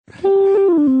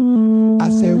I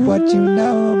said, what you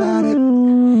know about it?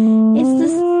 It's the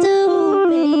stew,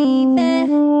 baby.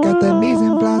 Got the mise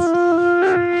en place.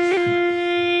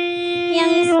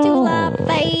 Young stew,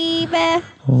 baby.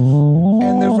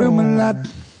 And the room a lot.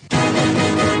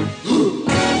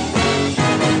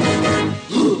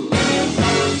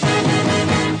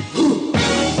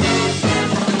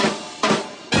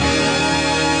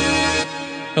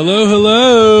 Hello,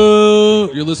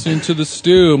 hello. You're listening to The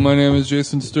Stew. My name is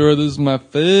Jason Stewart. This is my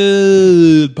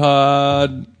food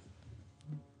pod.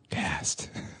 Cast.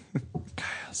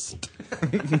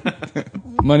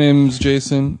 My name's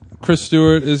Jason. Chris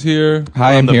Stewart is here.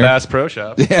 Hi, I'm the here. Bass Pro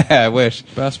Shop. Yeah, I wish.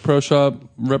 Bass Pro Shop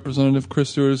representative Chris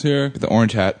Stewart is here. With the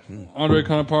orange hat. Andre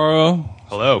Conaparo.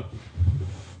 Hello.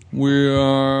 We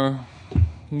are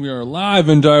live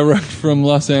and direct from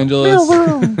Los Angeles.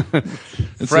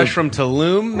 Fresh from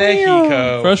Tulum,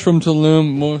 Mexico. Fresh from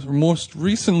Tulum. Most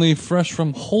recently, fresh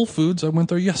from Whole Foods. I went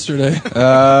there yesterday.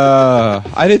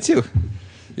 I did too.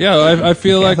 Yeah, I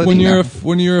feel like when Latino.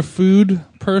 when you're a food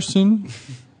person,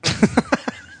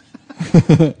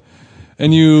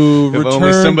 and you If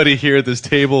only somebody here at this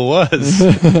table was.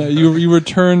 you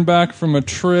return back from a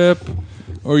trip,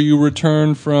 or you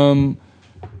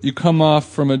come off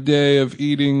from a day of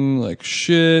eating like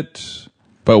shit.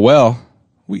 But well,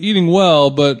 We eating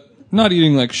well, but not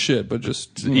eating like shit, but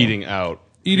just you know, Eating out.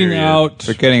 Eating period. out.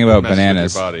 forgetting about Messes with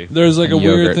bananas. your body. There's like a And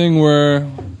weird yogurt. thing where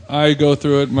I go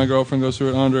through it, my girlfriend goes through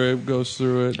it, Andre goes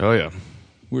through it. Oh, yeah.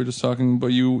 We were just talking, but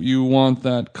you want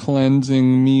that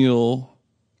cleansing meal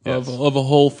Yes. of a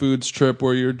Whole Foods trip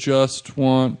where you just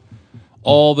want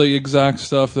all the exact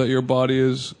stuff that your body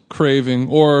is craving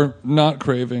or not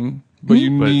craving, but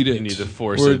you But need it. you need to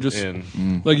force Where it just,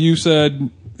 in. Like you said,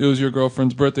 it was your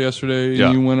girlfriend's birthday yesterday, Yeah.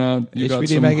 and you went out. You got HBD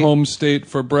some Maggie? home state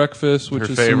for breakfast, which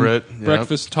Her is favorite, some yep.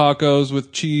 breakfast tacos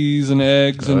with cheese and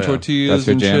eggs and yeah. tortillas That's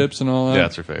her and jam. chips and all that. Yeah,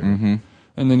 that's her favorite.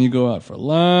 And then you go out for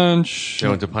lunch. I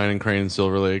went to Pine and Crane and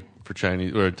Silver Lake for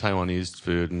Chinese or Taiwanese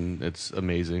food, and it's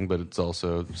amazing, but it's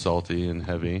also salty and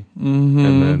heavy. And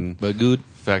then But good.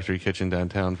 Factory Kitchen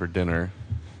downtown for dinner.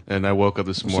 And I woke up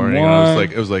this morning, and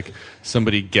it was like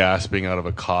somebody gasping out of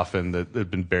a coffin that had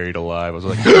been buried alive. I was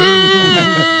like,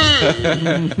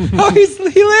 Oh,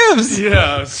 he lives.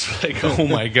 yeah, it's like, oh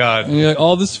my god. And you're like,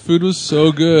 all this food was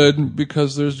so good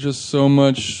because there's just so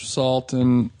much salt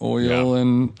and oil Yeah.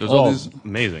 and It was all all these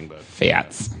amazing, but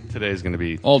Fats. today's gonna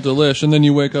be delish. And then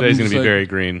you wake up today's and gonna it's be like, very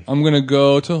green. I'm gonna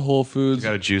go to Whole Foods.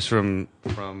 Got a juice from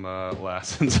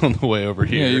Lassen's on the way over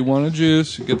here. Yeah, you want a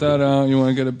juice, you get that out. You want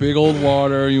to get a big old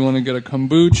water. You want to get a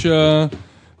kombucha.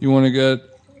 You want to get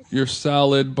your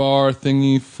salad bar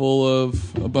thingy full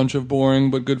of a bunch of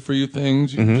boring but good for you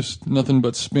things. You just nothing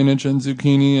but spinach and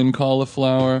zucchini and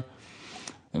cauliflower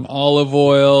and olive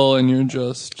oil, and you're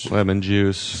just lemon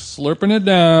juice, slurping it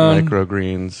down.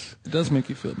 microgreens. It does make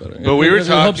you feel better. But we were it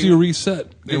helps talking- you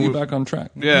reset, get you back on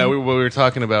track. Yeah, we were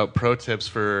talking about pro tips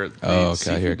for the Oh,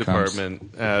 okay, here seafood it comes.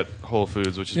 department at Whole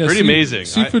Foods, which is Yeah, pretty amazing.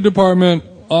 Seafood department.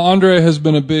 Andre has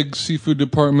been a big seafood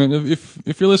department.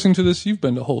 If you're listening to this, you've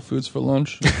been to Whole Foods for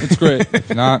lunch. It's great.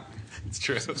 If not, It's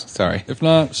true. sorry. If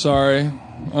not, sorry.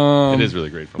 It is really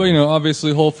great. But you know,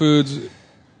 obviously Whole Foods.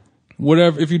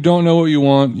 Whatever. If you don't know what you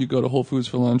want, you go to Whole Foods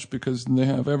for lunch because they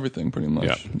have everything pretty much.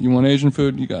 Yeah. You want Asian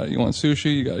food, you got it. You want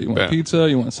sushi, you got it. You want Bam. pizza,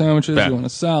 you want sandwiches, Bam. you want a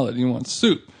salad, you want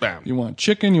soup, Bam. you want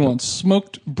chicken, you want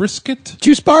smoked brisket,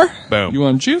 Juice bar? Boom. you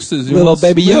want juices, you Little want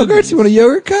baby smoothies. yogurts? You want a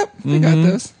yogurt cup? They got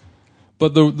those.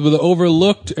 But the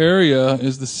overlooked area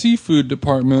is the seafood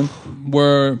department,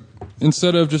 where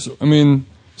instead of just,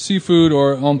 seafood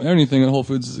or anything at Whole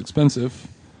Foods is expensive,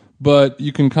 but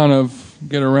you can kind of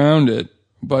get around it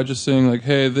by just saying like,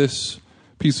 hey, this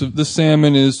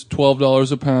salmon is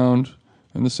 $12 a pound,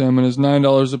 and the salmon is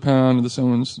 $9 a pound, and the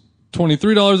salmon's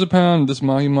 $23 a pound, and this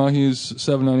mahi is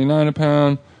 $7.99 a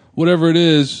pound. Whatever it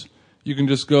is, you can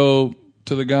just go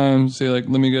to the guy and say like,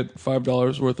 let me get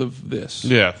 $5 worth of this.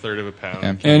 Yeah, a third of a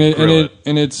pound. Yeah. Grill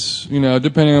And it's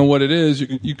depending on what it is,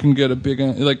 you can get a big,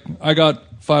 like I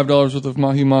got $5 worth of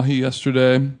mahi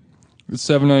yesterday. It's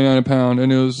 $7.99 a pound,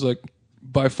 and it was like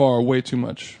by far way too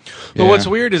much. But Yeah. what's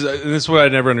weird is, and this is what I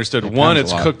never understood. One, comes a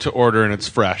it's lot. cooked to order and it's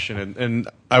fresh. And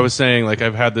I was saying, like,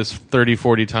 I've had this 30,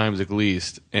 40 times at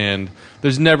least, and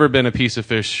there's never been a piece of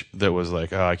fish that was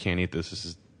like, oh, I can't eat this. This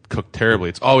is cooked terribly.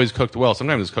 It's always cooked well.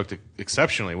 Sometimes it's cooked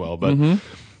exceptionally well, but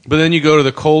But then you go to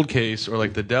the cold case or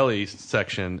like the deli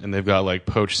section, and they've got like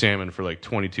poached salmon for like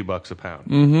 $22 a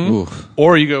pound. Oof.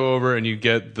 Or you go over and you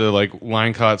get the like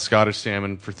line caught Scottish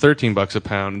salmon for $13 a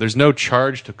pound. There's no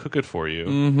charge to cook it for you.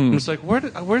 And it's like,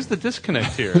 where's the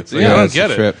disconnect here? It's like, I don't that's get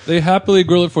a it. trip. They happily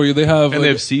grill it for you. They have And they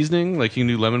have seasoning, like you can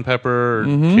do lemon pepper or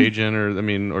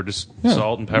Cajun, or just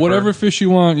salt and pepper. whatever fish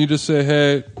you want. You just say,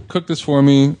 "Hey, cook this for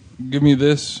me. Give me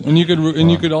this," and you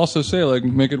could also say like,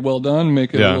 "Make it well done.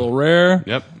 Make it a little rare."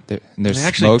 Yep. Their They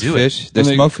actually smoked do it. fish. Their And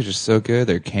they- smoked fish is so good.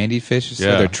 Their candied fish is so.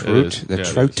 Yeah, Their it trout. is. The Yeah, it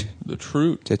trout. is. The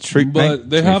truth. The treat. But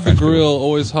they have the grill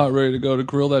always hot, ready to go to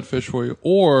grill that fish for you.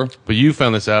 Or But you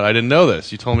found this out. I didn't know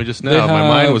this. You told me just they now. My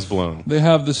mind have- was blown. They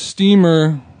have the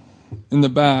steamer in the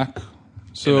back.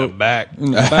 So In the back.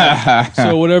 in the back.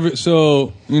 So whatever.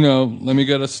 So let me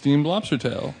get a steamed lobster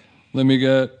tail. Let me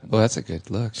get Oh, that's a good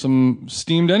look. some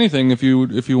steamed anything if you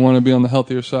want to be on the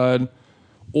healthier side.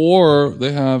 Or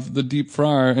they have the deep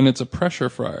fryer, and it's a pressure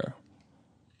fryer.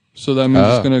 So that means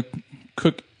it's going to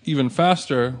cook even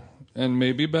faster and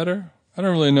maybe better. I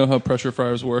don't really know how pressure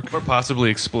fryers work. Or possibly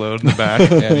explode in the back. Yeah,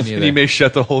 me And neither. you may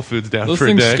shut the Whole Foods down Those for a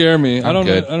things day. scare me. I don't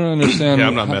good. understand. Yeah,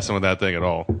 I'm not how- messing with that thing at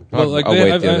all. But like I'll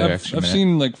wait the other I've extra minute.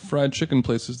 seen like fried chicken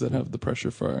places that have the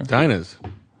pressure fryer. Dinah's.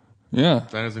 Yeah,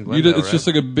 Dinah's in You Glendale, it's just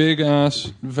right? like a big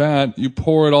ass vat. You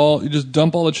pour it all. You just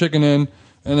dump all the chicken in,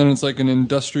 and then it's like an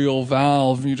industrial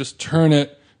valve. You just turn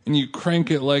it and you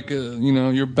crank it like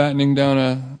you're battening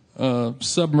down a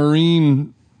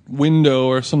submarine window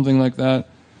or something like that,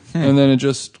 and then it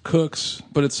just cooks.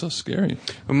 But it's so scary.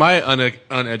 My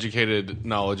uneducated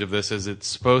knowledge of this is it's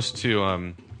supposed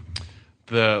to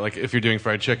like if you're doing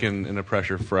fried chicken in a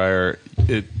pressure fryer,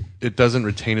 it doesn't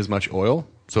retain as much oil,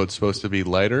 so it's supposed to be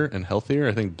lighter and healthier.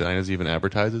 I think Dinah's even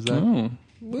advertises that. Okay.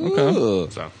 Ooh.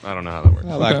 So I don't know how that works.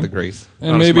 I like Okay. the grease.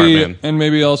 And Not a smart maybe man.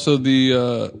 maybe also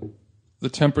the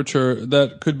temperature,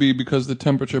 that could be because the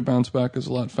temperature bounce back is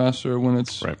a lot faster when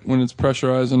it's Right. when it's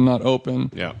pressurized and not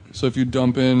open. Yeah. So if you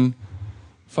dump in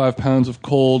 5 pounds of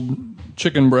cold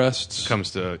chicken breasts,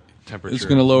 Comes to temperature. it's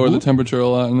going to lower the temperature a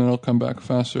lot, and then it'll come back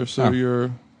faster. So Huh.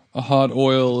 a hot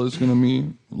oil is going to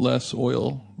mean less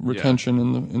oil retention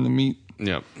in the meat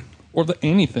Yeah. or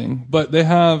anything. But they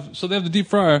have the deep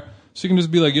fryer, so you can just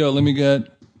be like, "Yo, let me get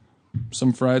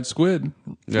some fried squid,"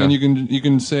 Yeah. and you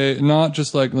can say not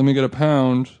just like, "Let me get a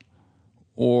pound,"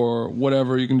 or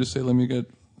whatever. You can just say, "Let me get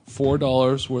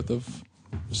 $4 worth of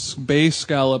bay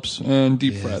scallops and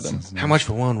deep fry them." How much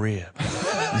for one rib?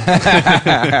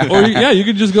 Or you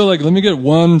could just go like, "Let me get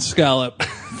one scallop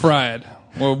fried,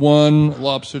 or one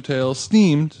lobster tail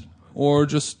steamed, or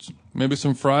just maybe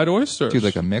some fried oysters." Do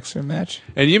like a mixer match.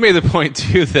 And you made the point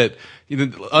too that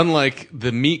unlike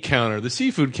the meat counter, the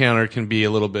seafood counter can be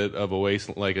a little bit of a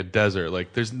waste, like a desert.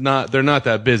 Like they're not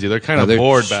that busy. They're kind of They're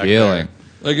bored back chilling.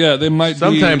 there. Like they might.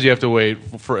 Sometimes be, you have to wait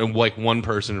for like one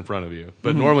person in front of you,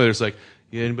 but normally there's like,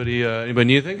 yeah, anybody need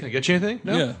anything? Can I get you anything?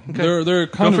 No. Yeah, Okay. they're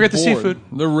kind Don't forget of the bored. seafood.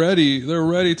 They're ready. They're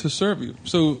ready to serve you.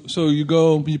 So you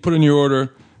go, you put in your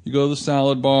order. You go to the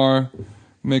salad bar,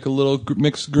 make a little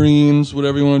mixed greens,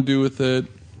 whatever you want to do with it.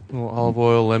 A little olive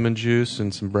oil, lemon juice,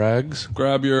 and some Bragg's.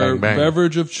 Grab your Bang, bang.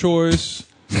 beverage of choice.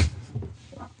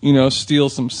 Steal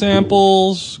some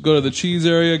samples. Go to the cheese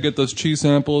area, get those cheese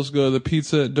samples. Go to the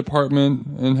pizza department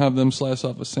and have them slice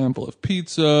off a sample of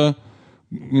pizza.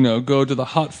 Go to the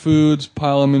hot foods,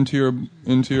 pile them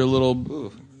into your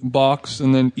little box,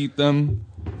 and then eat them.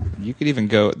 You could even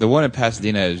go. The one in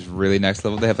Pasadena is really next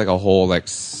level. They have like a whole like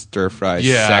stir fry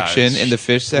Yeah, section in the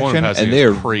fish the one in section, Pasadena and they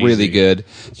is are crazy. really good.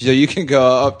 So you can go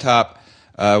up top.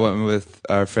 I went with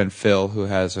our friend Phil, who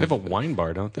has They have a wine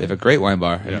bar, don't they they? have a great wine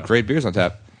bar Yeah. and great beers on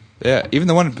tap. Yeah, even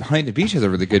the one behind the beach has a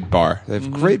really good bar. They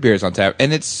have great beers on tap,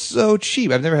 and it's so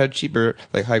cheap. I've never had cheaper,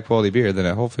 like high quality beer than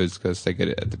at Whole Foods because they get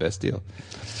it at the best deal.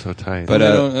 So tight. But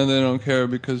And they don't care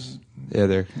because yeah,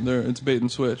 they're it's bait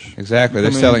and switch. exactly.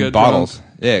 They're Come in, selling get bottles. drunk.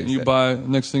 Yeah, You buy.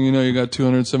 Next thing you know, you got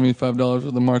 $275 worth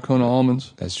of Marcona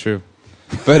almonds. That's true.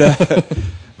 But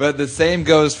but the same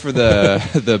goes for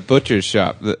the butcher's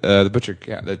shop, the butcher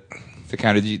the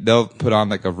counter. They'll put on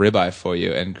like a ribeye for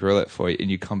you and grill it for you,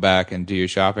 and you come back and do your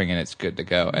shopping, and it's good to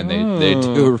go. And they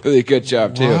do a really good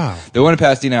job too. Wow. The one in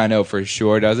Pasadena I know for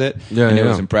sure does it, Yeah, and it yeah.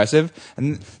 was impressive.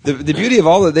 And the beauty of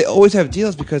all of it, they always have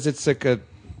deals because it's like a.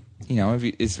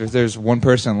 If there's one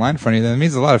person in line in front of you, then it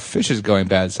means a lot of fish is going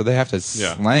bad, so they have to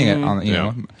Yeah. slang it on.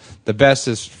 Yeah. The best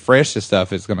is freshest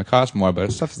stuff is going to cost more, but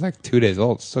if stuff is like 2 days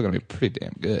old, it's still going to be pretty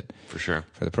damn good For sure.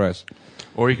 for the price.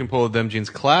 Or you can pull a Them Jeans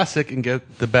Classic and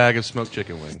get the bag of smoked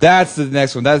chicken wings. That's the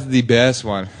next one. That's the best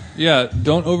one. Yeah,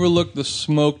 don't overlook the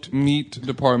smoked meat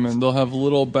department. They'll have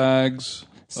little bags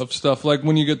of stuff. Like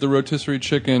when you get the rotisserie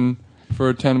chicken,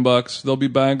 for $10. There'll be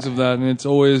bags of that, and it's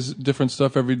always different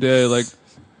stuff every day, like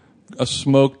a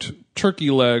smoked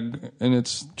turkey leg, and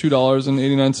it's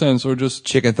 $2.89, or just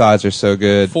Chicken thighs are so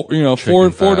good. $4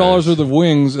 thighs. worth of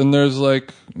wings, and there's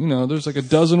like a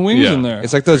dozen wings Yeah. in there.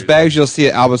 It's like those bags you'll see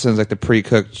at Albertsons, like the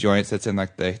pre-cooked joints that's in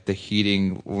like the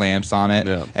heating lamps on it.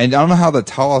 Yeah. And I don't know how the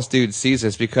tallest dude sees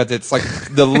this because it's like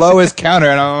the lowest counter,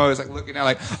 and I'm always like looking at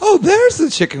like, oh, there's the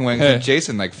chicken wings. Hey. And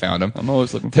Jason like found them. I'm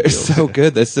always looking for They're deals. so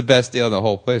good. That's the best deal in the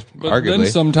whole place, But arguably. then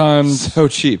sometimes so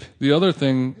cheap. the other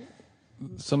thing,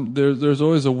 there's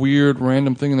always a weird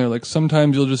random thing in there. Like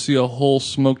sometimes you'll just see a whole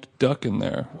smoked duck in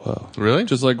there. Really?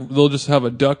 Just like they'll just have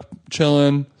a duck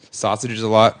chilling. Sausages a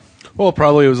lot. Well,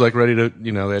 probably it was like ready to,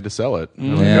 they had to sell it.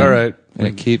 They're like, Yeah. all right, And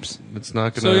it keeps. it's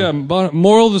not So gonna. yeah,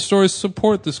 moral of the story: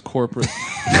 support this corporate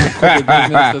business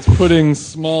that's putting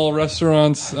small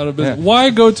restaurants out of business. Yeah.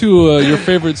 Why go to your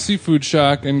favorite seafood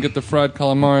shack and get the fried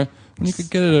calamari when you could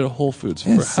get it at Whole Foods for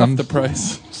half the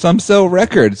price? Some sell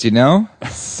records,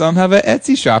 Some have an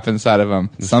Etsy shop inside of them.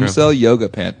 Some true. sell yoga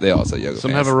pants. They all sell yoga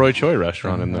Some pants. have a Roy Choi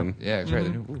restaurant in them. Yeah, that's right.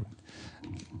 Mm-hmm.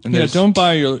 And Yeah, there's- don't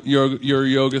buy your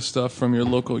yoga stuff from your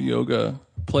local yoga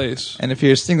place. And if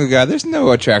you're a single guy, there's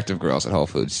no attractive girls at Whole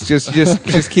Foods.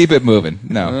 Just keep it moving.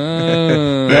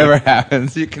 No, never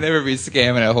happens. You can never be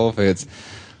scamming at Whole Foods.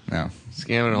 No,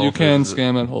 Scamming Whole You can Foods.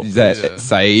 scam at Whole is Foods. that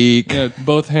Saik? Yeah,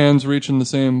 both hands reach in the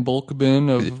same bulk bin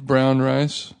of brown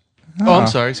rice. Oh, I'm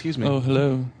sorry. Excuse me. Oh,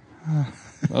 hello.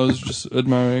 I was just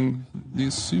admiring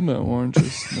these sumo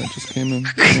oranges that just came in.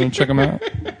 You want to check them out?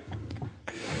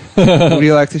 Would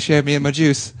you like to share me and my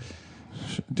juice?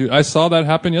 Dude, I saw that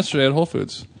happen yesterday at Whole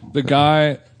Foods. The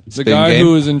guy Spin game?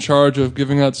 who was in charge of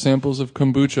giving out samples of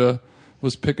kombucha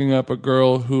was picking up a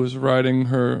girl who was writing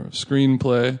her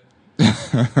screenplay,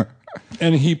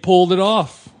 and he pulled it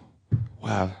off.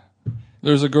 Wow.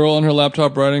 There's a girl on her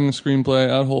laptop writing a screenplay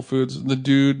at Whole Foods. The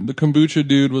kombucha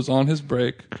dude, was on his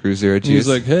break. Crew Zero And he's juice.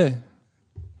 like, "Hey,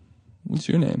 what's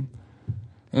your name?"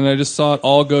 And I just saw it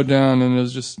all go down, and it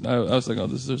was just, I was like, "Oh,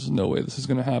 there's no way this is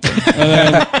going to happen."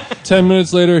 And then 10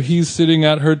 minutes later, he's sitting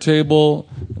at her table,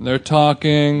 and they're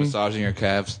talking, Massaging your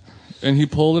calves. and he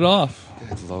pulled it off.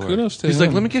 Good Lord. Kudos to He's him.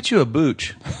 like, let me get you a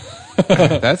booch.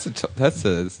 That's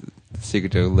a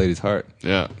secret to a lady's heart.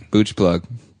 Yeah. Booch plug.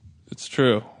 It's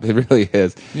true. It really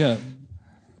is. Yeah.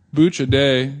 Booch a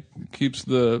day keeps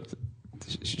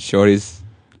Shorty's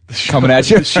coming at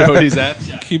you. Shorty's at.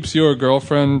 keeps your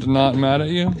girlfriend not mad at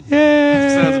you.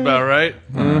 Sounds about right.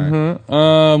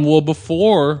 Well,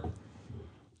 before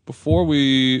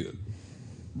we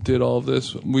did all of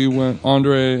this,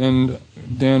 Andre and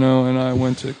Dano and I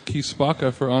went to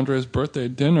Kispaka for Andre's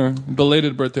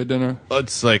belated birthday dinner.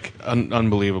 It's like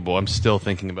unbelievable. I'm still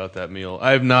thinking about that meal.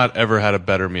 I have not ever had a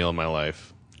better meal in my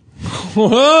life.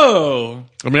 Whoa!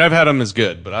 I mean, I've had them as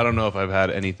good, but I don't know if I've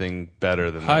had anything better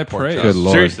than High that pork praise. chop. Good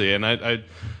Lord. Seriously, and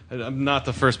I'm not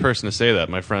the first person to say that.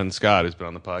 My friend Scott, who's been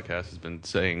on the podcast, has been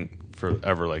saying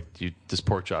forever, like, this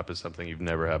pork chop is something you've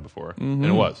never had before. And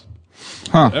it was.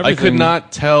 Huh. I could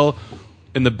not tell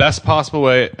in the best possible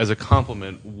way as a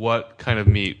compliment what kind of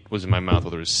meat was in my mouth,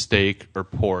 whether it was steak or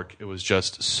pork. It was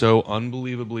just so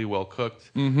unbelievably well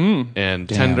cooked and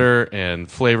tender and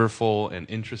flavorful and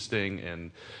interesting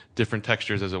and different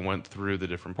textures as it went through the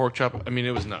different pork chop. I mean,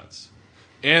 it was nuts.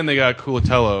 And they got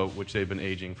culatello, which they've been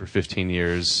aging for 15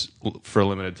 years for a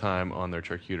limited time on their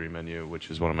charcuterie menu,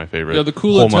 which is one of my favorite. Yeah, the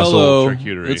whole muscle culatello.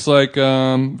 charcuterie. It's like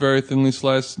very thinly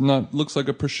sliced. Looks like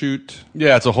a prosciutto.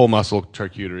 Yeah, it's a whole muscle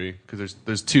charcuterie because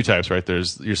there's two types, right?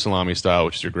 There's your salami style,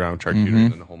 which is your ground charcuterie,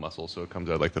 and then the whole muscle. So it comes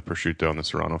out like the prosciutto and the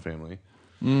Serrano family.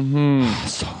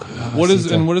 What is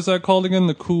that called again?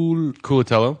 The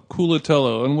Culatello.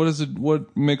 culatello. And what is it?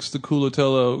 What makes the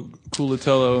culatello?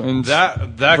 And That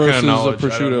kind versus of a knowledge I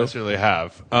prosciutto. don't necessarily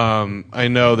have. I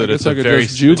know that it's guess I a could very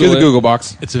just Google To the it. Google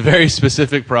box. it's a very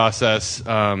specific process.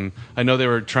 I know they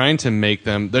were trying to make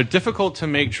them. They're difficult to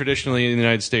make traditionally in the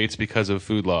United States because of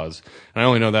food laws. And I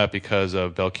only know that because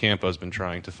of Belcampo has been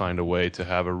trying to find a way to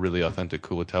have a really authentic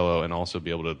culatello and also be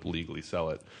able to legally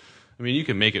sell it. I mean, you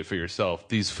can make it for yourself.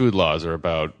 These food laws are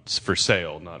about for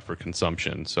sale, not for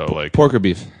consumption. So, like Pork or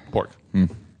beef? pork.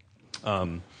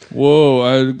 Whoa!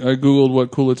 I googled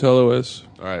what culatello is.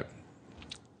 All right.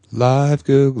 Live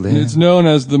Googling. It's known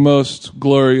as the most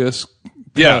glorious.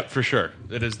 Yeah, for sure.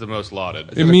 It is the most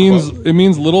lauded. It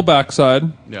means little backside.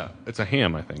 Yeah, it's a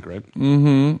ham, I think, right?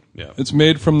 Mm-hmm. Yeah. It's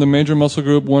made from the major muscle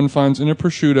group one finds in a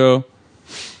prosciutto,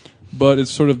 but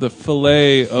it's sort of the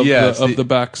fillet of the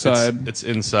backside. It's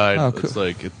inside. Oh, cool. It's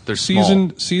like they're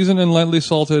small. Seasoned and lightly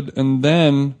salted, and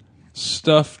then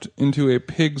stuffed into a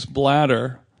pig's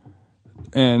bladder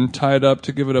and tied up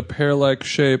to give it a pear-like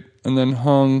shape, and then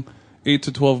hung 8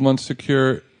 to 12 months to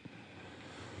cure.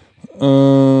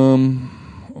 And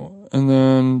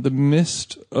then the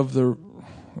mist of the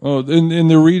in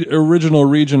the original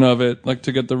region of it, like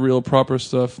to get the real proper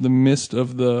stuff, the mist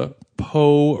of the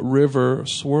Po River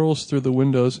swirls through the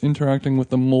windows, interacting with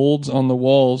the molds on the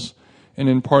walls, and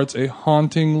imparts a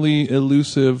hauntingly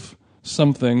elusive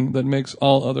something that makes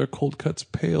all other cold cuts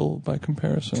pale by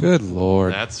comparison. Good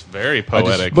Lord. That's very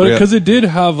poetic. But because it did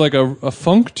have like a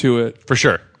funk to it. For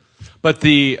sure. But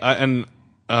I'm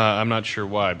not sure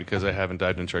why, because I haven't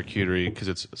dived into charcuterie, because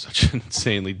it's such an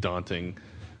insanely daunting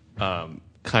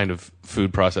kind of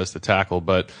food process to tackle.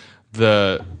 But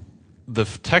the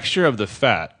texture of the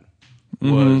fat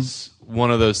was one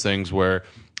of those things where,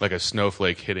 like a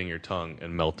snowflake hitting your tongue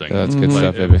and melting. That's good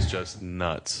stuff, It baby. was just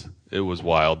nuts. It was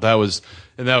wild. That was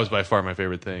by far my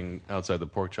favorite thing outside the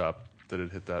pork chop that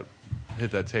had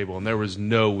hit that table, and there was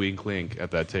no wink link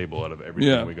at that table out of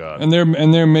everything we got. And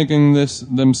they're making this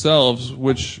themselves,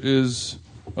 which is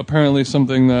apparently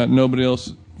something that nobody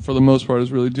else, for the most part,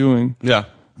 is really doing. Yeah.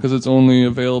 Because it's only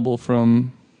available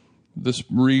from this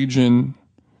region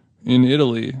in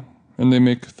Italy, and they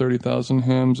make 30,000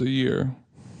 hams a year.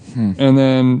 And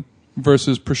then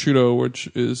versus prosciutto, which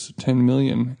is 10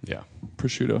 million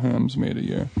prosciutto hams made a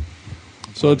year.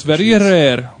 So it's very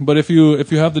rare, but if you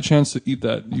have the chance to eat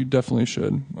that, you definitely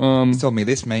should. Tell me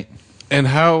this, mate. And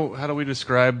how do we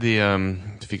describe the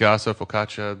figasso,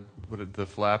 focaccia, the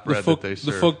flatbread that they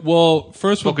serve?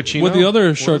 First with Focaccia? the other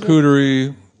What is it?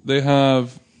 charcuterie, they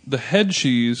have the head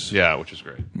cheese. Yeah, which is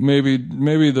great. Maybe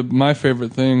my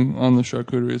favorite thing on the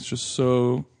charcuterie. It's just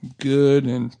so good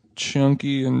and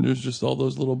chunky, and there's just all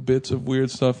those little bits of weird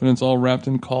stuff, and it's all wrapped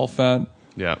in caul fat.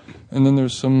 Yeah. And then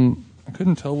there's some, I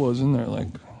couldn't tell what was in there, like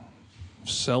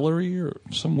celery or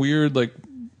some weird, like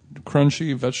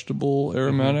crunchy vegetable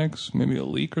aromatics, maybe a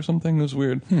leek or something. It was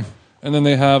weird. And then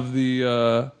they have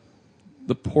the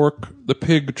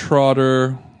pig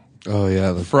trotter Oh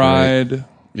yeah, the fried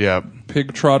Yeah.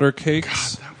 pig trotter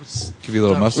cakes. Give you a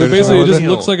little So mustard. basically, or it just something?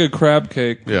 looks like a crab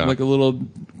cake, Yeah. like a little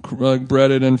like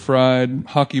breaded and fried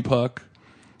hockey puck,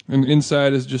 and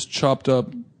inside is just chopped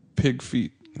up pig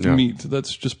feet meat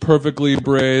that's just perfectly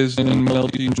braised and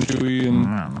melty and chewy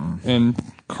and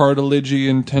cartilagey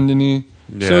and tendony.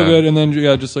 So Yeah. good. And then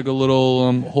just like a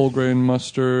little whole grain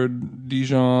mustard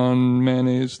Dijon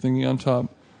mayonnaise thingy on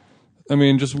top. I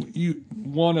mean, just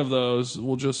one of those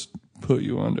will just put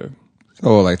you under.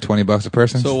 Oh, like $20 a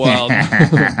person. So wild.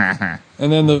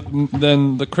 And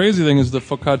then the crazy thing is the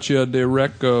focaccia di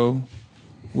Recco,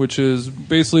 which is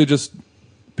basically just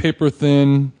paper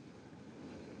thin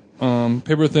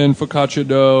focaccia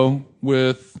dough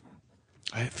with.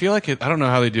 I feel like it. I don't know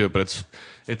how they do it, but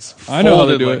it's I know how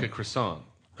they folded do like it. a croissant.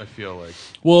 I feel like.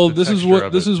 Well, The this is texture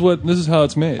of this is how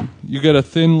it's made. You get a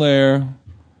thin layer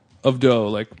of dough,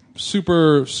 like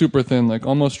super super thin, like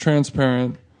almost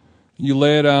transparent. You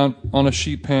lay it out on a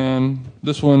sheet pan.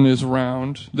 This one is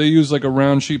round. They use like a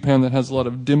round sheet pan that has a lot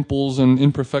of dimples and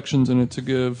imperfections in it to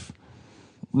give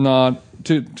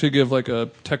give like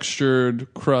a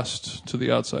textured crust to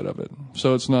the outside of it.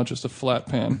 So it's not just a flat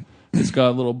pan. It's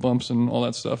got little bumps and all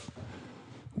that stuff.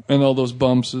 And all those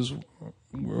bumps is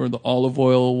where the olive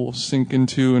oil will sink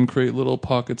into and create little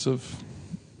pockets of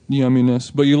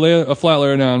yumminess. But you lay a flat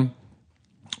layer down,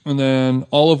 and then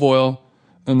olive oil,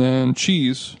 and then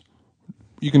cheese.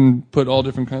 You can put all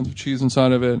different kinds of cheese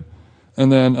inside of it,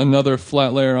 and then another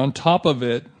flat layer on top of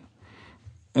it,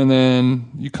 and then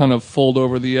you kind of fold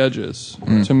over the edges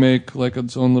to make like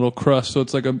its own little crust. So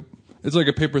it's like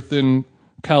a paper thin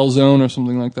calzone or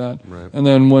something like that. Right. And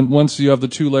then once you have the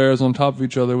two layers on top of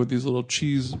each other with these little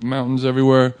cheese mountains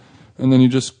everywhere, and then you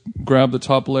just grab the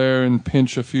top layer and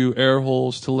pinch a few air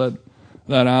holes to let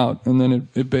that out, and then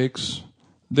it bakes.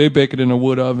 They bake it in a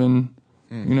wood oven.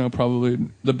 You know, probably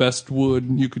the best wood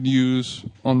you could use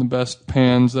on the best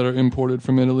pans that are imported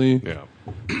from Italy. Yeah.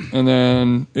 And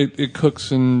then it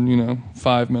cooks in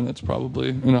 5 minutes probably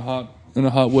in a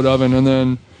hot wood oven, and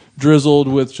then drizzled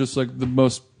with just like the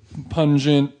most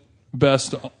pungent,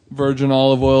 best virgin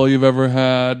olive oil you've ever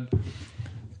had,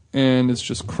 and it's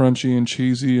just crunchy and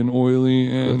cheesy and oily,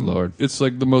 and Good Lord. it's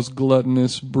like the most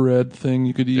gluttonous bread thing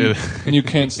you could eat, and you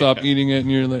can't stop eating it, and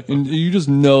you're like, and you just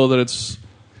know that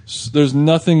there's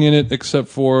nothing in it except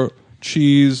for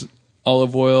cheese,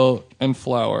 olive oil, and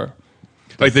flour.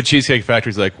 Like the Cheesecake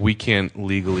Factory's like, we can't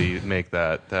legally make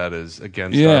that. That is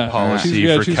against our policy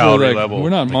for Cheesecake calorie like, level. We're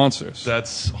not Like, monsters.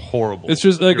 That's horrible. It's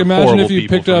just like, You're imagine horrible if you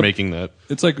people picked for up making that.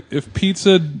 It's like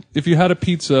if you had a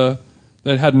pizza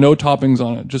that had no toppings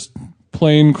on it, just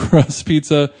plain crust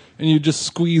pizza, and you just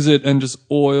squeeze it and just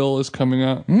oil is coming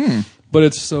out. but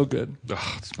it's so good. Ugh,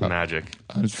 it's magic.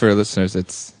 For listeners,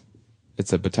 it's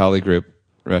a Batali Group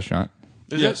restaurant.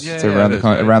 Yes. It's around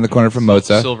the corner from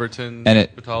Moza. Silverton, And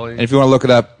Batali. and if you want to look it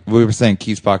up, we were saying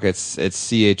Keys Pocket. It's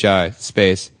CHI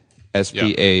space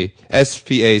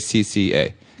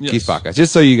SPACCA. Yes. Keys Pocket.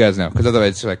 Just so you guys know, because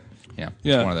otherwise it's like, it's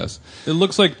Yeah. one of those. It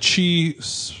looks like Chi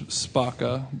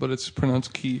Spaka, but it's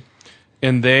pronounced Key.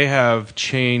 And they have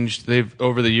changed. They've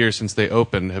over the years since they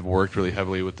opened have worked really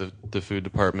heavily with the food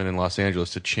department in Los Angeles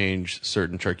to change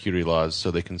certain charcuterie laws so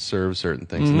they can serve certain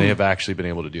things, and they have actually been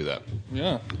able to do that.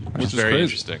 Yeah, Which which is is very crazy.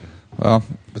 interesting. Well,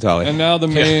 Batali. And now the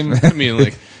main, I mean,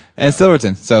 like, And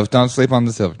Silverton. So don't sleep on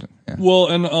the Silverton. Yeah, well,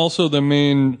 and also the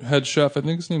main head chef. I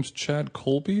think his name's Chad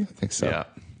Colby, I think so. yeah,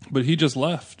 but he just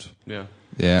left yeah.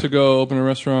 Yeah. to go open a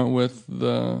restaurant with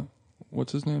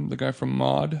what's his name, the guy from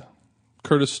Mod,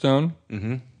 Curtis Stone.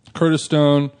 Mm-hmm. Curtis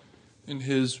Stone and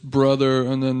his brother,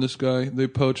 and then this guy. They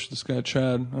poached this guy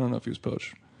Chad. I don't know if he was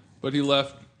poached, but he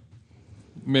left.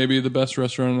 Maybe the best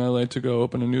restaurant in LA to go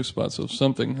open a new spot. So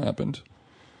something happened.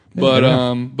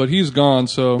 But he's gone.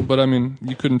 So, but I mean,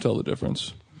 you couldn't tell the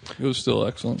difference. It was still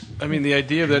excellent. I mean, the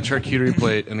idea of that charcuterie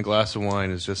plate and a glass of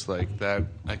wine is just like that.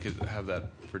 I could have that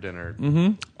for dinner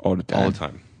All the time. all the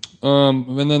time.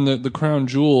 And then the crown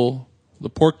jewel, the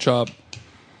pork chop,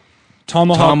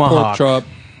 tomahawk Tomahawk. pork chop.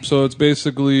 So it's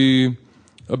basically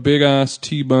a big ass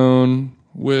T-bone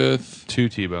with 2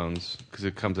 T-bones because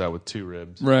it comes out with 2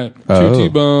 ribs. right Oh. 2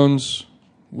 T-bones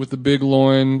with the big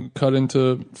loin cut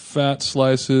into fat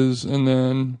slices, and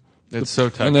then It's so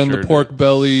textured. and then the pork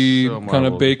belly, So kind of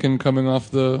marbled. bacon coming off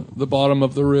the bottom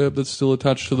of the rib that's still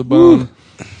attached to the bone.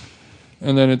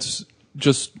 And then it's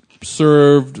just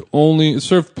served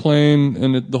plain,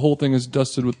 and the whole thing is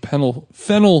dusted with fennel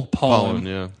pollen, Pollen,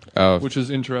 yeah. Oh, which is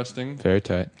interesting. very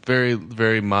tight. Very,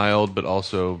 very mild, but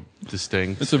also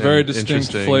distinct. It's a very and distinct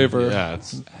interesting. flavor. Yeah,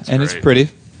 it's And it's great. pretty.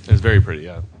 It's very pretty.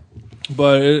 Yeah,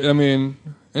 But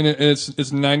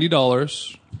it's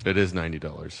 $90. it is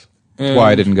 $90. And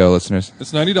Why I didn't go, listeners.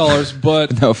 It's $90,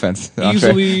 but No offense. Entree.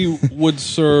 easily would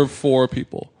serve 4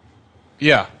 people.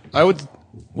 Yeah, I would.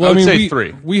 Well, I would say we,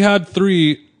 3. We had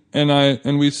 3,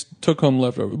 and we took home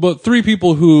leftover. But 3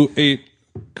 people who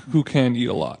can eat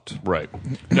a lot. Right.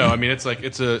 No, I mean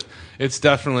it's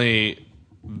definitely.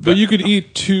 But you could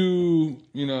eat 2,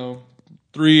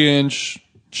 3-inch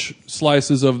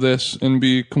slices of this and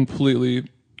be completely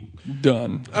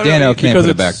done. Dano can't Because put it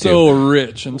it's back so too.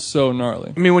 rich and so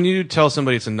gnarly. I mean, when you tell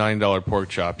somebody it's a $9 pork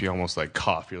chop, you almost like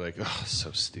cough. You're like, oh,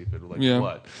 so stupid. Like Yeah.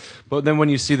 what? But then when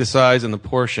you see the size and the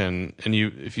portion, and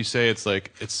if you say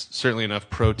it's certainly enough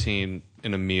protein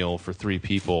in a meal for 3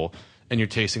 people, and you're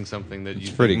tasting something that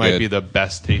you pretty think might good. be the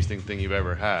best tasting thing you've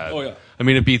ever had. Oh, yeah. I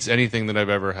mean, it beats anything that I've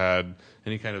ever had.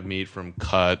 Any kind of meat from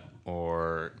Cut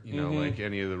or Mm-hmm. like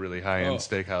any of the really high end Oh.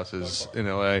 steakhouses in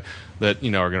LA that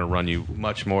are going to run you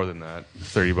much more than that,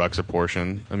 $30 a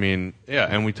portion. I mean, yeah.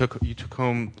 And you took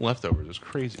home leftovers. It was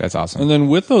crazy. That's awesome. And then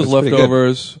with those That's pretty good.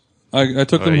 leftovers, I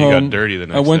took Oh, them you got home. dirty the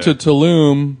I next went day. to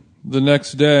Tulum the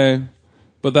next day,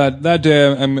 but that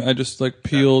day I just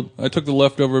peeled. I took the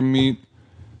leftover meat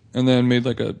and then made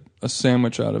a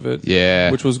sandwich out of it. Yeah.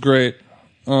 which was great.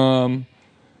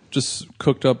 Just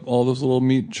cooked up all those little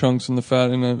meat chunks in the fat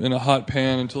in a hot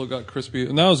pan until it got crispy,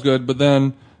 and that was good. But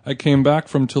then I came back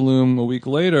from Tulum a week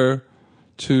later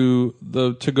to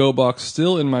the to-go box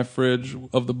still in my fridge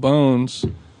of the bones.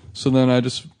 So then I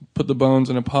just put the bones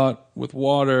in a pot with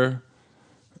water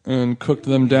and cooked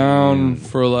them down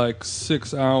for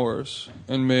 6 hours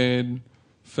and made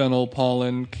fennel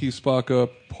pollen kispaka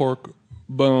pork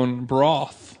bone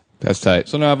broth. That's tight.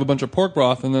 So now I have a bunch of pork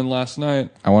broth, and then last night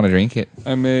I want to drink it.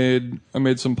 I made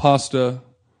some pasta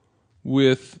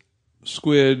with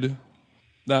squid,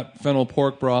 that fennel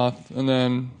pork broth, and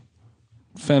then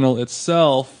fennel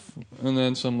itself, and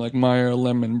then some Meyer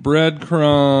lemon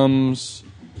breadcrumbs.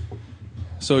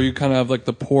 So you kind of have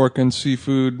the pork and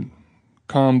seafood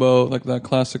combo, that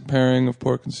classic pairing of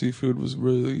pork and seafood was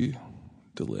really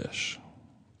delish.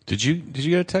 Did you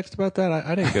get a text about that?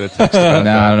 I didn't get a text about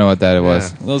No, I don't know what that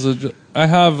was. Those are I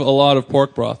have a lot of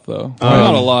pork broth though.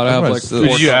 Not a lot. I have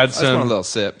Did you add I just want a some? little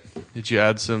sip. Did you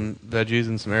add some veggies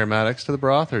and some aromatics to the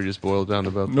broth, or just boil it down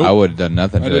to both? Nope. I would have done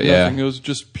nothing I to did it. Yeah. nothing. It was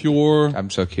just pure. I'm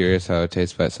so curious how it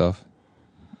tastes by itself.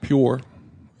 Pure.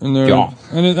 And there, Yeah.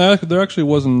 there actually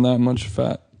wasn't that much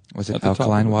fat. Was At it the top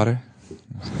alkaline of it. water?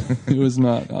 It was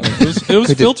not. It was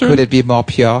Could filtered. Could it be more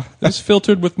pure? It was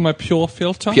filtered with my pure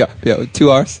filter. Pure.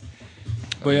 2 hours.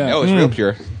 But yeah. No, it's real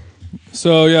pure.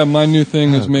 So yeah, my new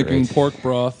thing is Oh, making great. pork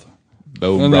broth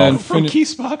Boom, and bro. then From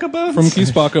Kispaka Bones? from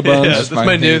Kispaka buns. Yeah, that's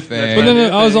my new thing. thing. But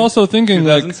then I was also thinking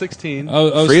 2016. I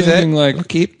was Freeze it. thinking It'll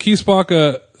keep.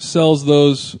 Kispaka sells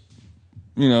those,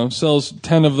 sells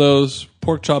 10 of those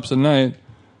pork chops a night,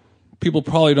 people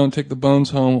probably don't take the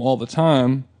bones home all the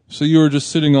time. So you were just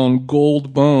sitting on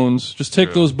gold bones. Just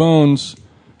take those bones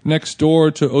next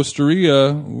door to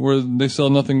Osteria, where they sell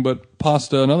nothing but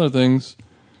pasta and other things,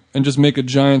 and just make a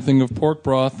giant thing of pork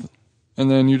broth. And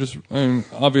then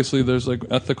obviously there's like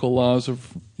ethical laws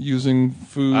of using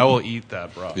food. I will eat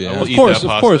that broth. Yeah. I will Of eat course, that of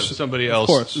pasta. course. Somebody Of else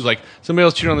course. is like, somebody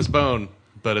else chewed on this bone,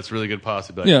 but it's really good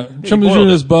pasta. Be like, Yeah, "Hey, somebody's boiled doing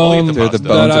it. this I'll bone eat the They're the pasta."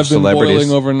 bones that of I've been celebrities.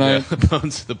 boiling overnight. Yeah,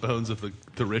 the bones of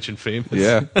the rich and famous.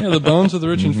 Yeah. Yeah, the bones of the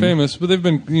rich and famous, but they've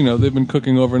been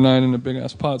cooking overnight in a big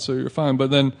ass pot, so you're fine.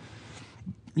 But then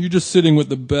you're just sitting with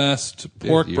the best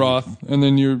pork you- broth, and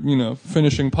then you're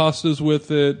finishing pastas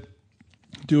with it,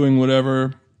 doing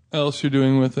whatever else you're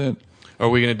doing with it. Are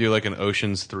we going to do like an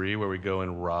Ocean's 3 where we go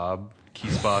and rob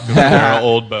Keysbach and there are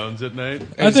old bones at night?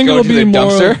 I think go it'll to be the more.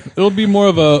 dumpster? It'll be more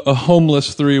of a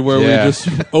homeless 3 where Yeah. we just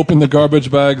open the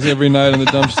garbage bags every night in the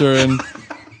dumpster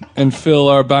and fill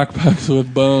our backpacks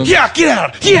with bones. Yeah, get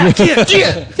out! Yeah,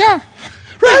 yeah.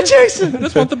 Right, Jason! I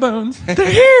just want the bones. They're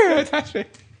here!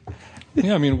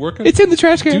 Yeah, I mean, work. It's in the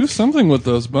trash can. Do something with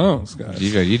those bones, guys.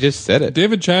 You just said it.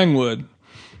 David Chang would.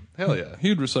 Hell yeah.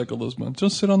 He'd recycle those bones.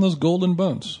 Just sit on those golden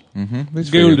bones. It's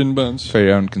for Golden your- bones. For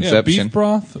your own Yeah, conception. beef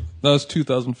broth. That was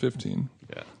 2015.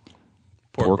 Yeah.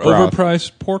 Pork broth. broth.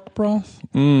 Overpriced pork broth.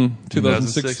 2016.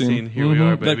 2016, here we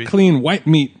are, baby. That clean white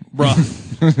meat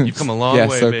broth. You've come a long Yeah,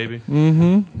 way, so- baby.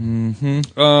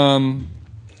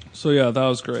 So yeah, that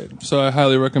was great. So I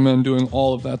highly recommend doing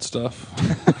all of that stuff.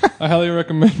 I highly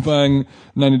recommend buying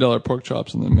 $90 pork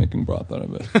chops and then making broth out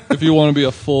of it. If you want to be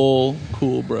a full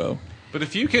cool bro. But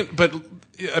if you can,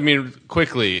 I mean,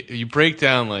 quickly, you break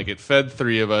down like it fed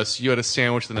 3 of us. You had a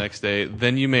sandwich the next day.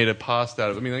 Then you made a pasta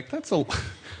out of it. I mean, like that's a.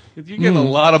 You're getting a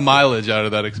lot of mileage out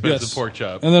of that expensive Yes. pork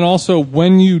chop. And then also,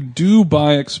 when you do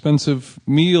buy expensive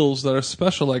meals that are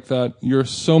special like that, you're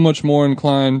so much more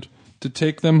inclined to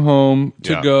take them home,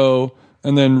 to Yeah. go,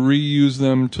 and then reuse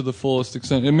them to the fullest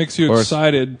extent. It makes you course.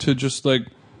 excited to just like,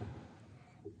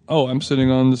 oh, I'm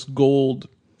sitting on this gold.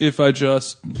 If I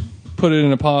just put it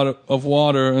in a pot of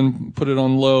water and put it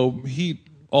on low heat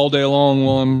all day long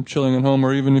while I'm chilling at home,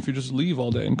 or even if you just leave all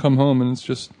day and come home and it's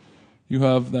just, you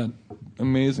have that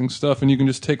amazing stuff, and you can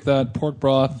just take that pork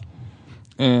broth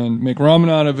and make ramen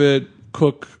out of it,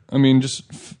 cook. I mean, just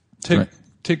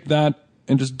take that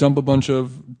and just dump a bunch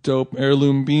of dope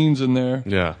heirloom beans in there.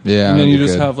 Yeah. Yeah. And then that'd you be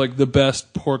just good. have like the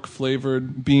best pork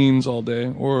flavored beans all day,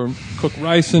 or cook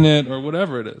rice in it, or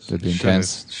whatever it is. That'd be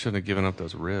intense. Shouldn't have given up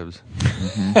those ribs.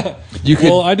 You could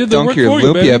Well, I did the dunk work your for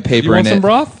you, lumpia babe. paper You want in some it.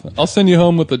 broth? I'll send you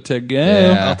home with a to go.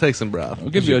 Yeah. I'll take some broth. I'll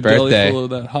give It's you your a deli birthday. full of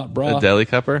that hot A broth. deli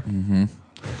cupper? Mm-hmm.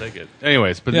 Take it.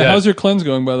 Anyways, but Yeah, how's your cleanse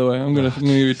going, by the way? I'm gonna give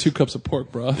you 2 cups of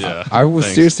pork broth. Yeah. I will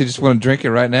Thanks. seriously just want to drink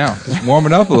it right now. Just warm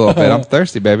it up a little bit. I'm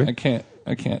thirsty, I baby. can't.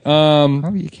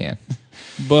 Oh, you can.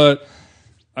 But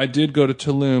I did go to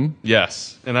Tulum.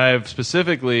 Yes, and I have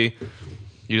specifically.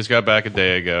 You just got back a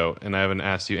day ago, and I haven't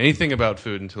asked you anything about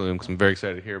food in Tulum because I'm very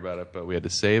excited to hear about it. But we had to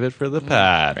save it for the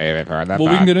pod. Well,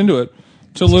 we can get into it.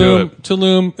 do Tulum. it.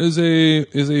 Tulum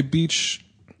is a beach,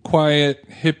 quiet,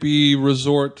 hippie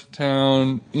resort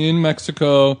town in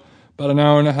Mexico. About an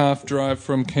hour and a half drive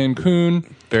from Cancun.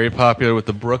 Very popular with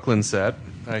the Brooklyn set.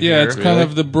 I Yeah, hear. it's kind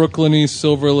of the Brooklyn-y,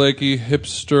 Silver Lakey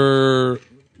hipster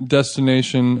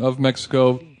destination of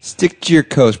Mexico. Stick to your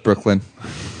coast, Brooklyn.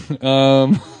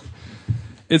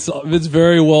 It's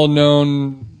very well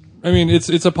known. I mean, it's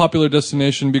a popular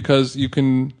destination because you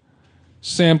can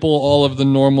sample all of the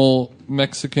normal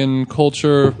Mexican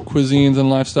culture, cuisines, and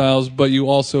lifestyles, but you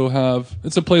also have,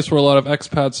 it's a place where a lot of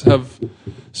expats have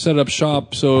set up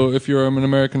shop. So if you're an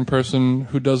American person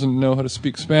who doesn't know how to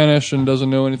speak Spanish and doesn't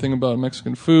know anything about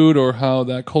Mexican food or how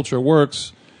that culture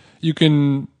works, you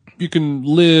can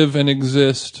live and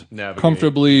exist Navigate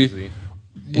comfortably easy.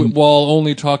 while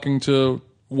only talking to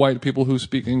white people who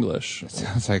speak English.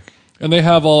 Sounds like And they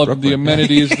have all of the Brooklyn.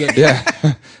 amenities that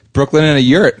yeah, Brooklyn in a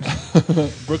yurt.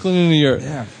 Brooklyn in a year.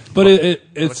 Yeah. But it's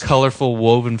It's colorful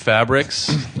woven fabrics.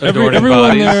 adorning everyone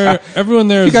bodies. everyone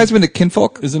there You guys been to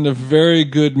Kinfolk? is in a very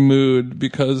good mood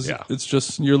because Yeah. it's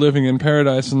just you're living in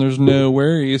paradise and there's no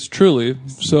worries, truly.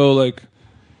 So like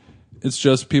it's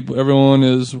just people everyone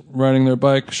is riding their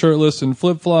bike shirtless in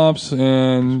flip-flops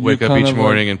and you Wake up kind each of,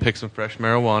 morning and pick some fresh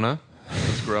marijuana.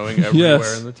 It's growing everywhere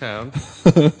Yes. in the town.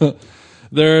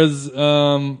 There's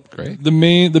Great.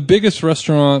 the biggest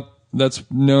restaurant that's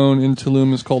known in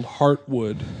Tulum is called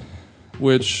Heartwood,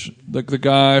 which like the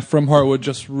guy from Heartwood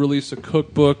just released a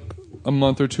cookbook a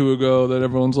month or two ago that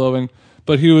everyone's loving.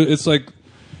 But it's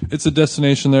a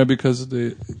destination there because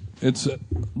it's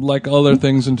like other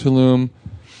things in Tulum.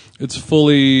 it's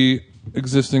fully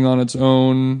existing on its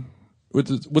own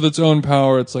with its own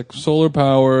power. It's like solar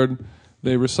powered.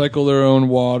 They recycle their own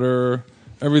water.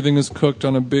 Everything is cooked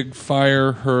on a big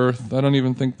fire hearth. I don't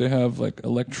even think they have like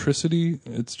electricity.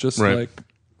 It's just like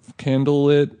candle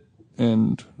lit,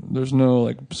 and there's no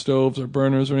like stoves or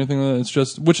burners or anything like that. It's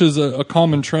just, which is a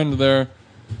common trend there,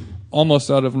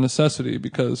 almost out of necessity,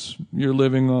 because you're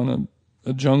living on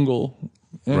a jungle,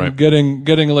 and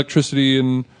getting electricity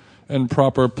and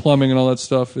proper plumbing and all that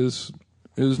stuff is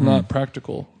not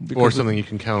practical. Or something you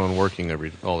can count on working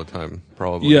all the time,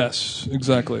 probably. Yes,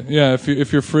 exactly. Yeah, if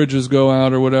your fridges go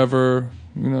out or whatever,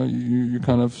 you're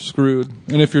kind of screwed.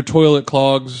 And if your toilet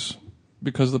clogs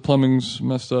because the plumbing's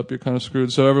messed up, you're kind of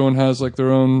screwed. So everyone has like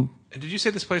their own. And did you say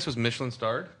this place was Michelin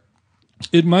starred?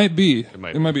 It might be. It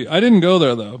might be. I didn't go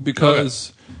there though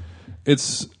because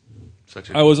it's.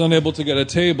 I was unable to get a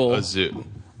table. A zoo.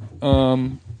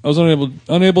 I was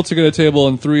unable to get a table,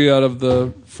 and 3 out of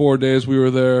the 4 days we were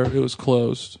there, it was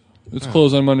closed. It's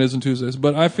closed on Mondays and Tuesdays.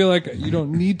 But I feel like you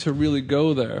don't need to really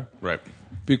go there. Right.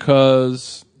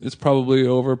 Because it's probably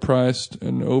overpriced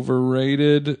and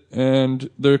overrated,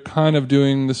 and they're kind of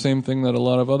doing the same thing that a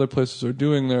lot of other places are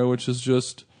doing there, which is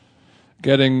just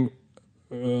getting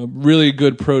really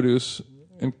good produce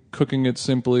and cooking it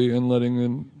simply and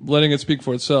letting it speak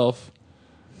for itself,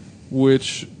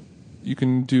 which you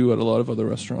can do at a lot of other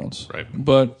restaurants. Right.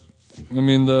 But I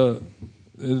mean the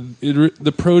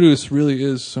produce really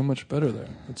is so much better there.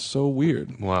 It's so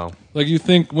weird. Wow. Like you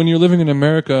think when you're living in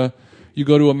America, you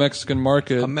go to a Mexican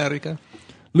market. America.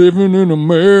 Living in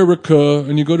America,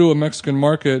 and you go to a Mexican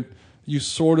market, you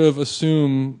sort of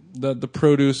assume that the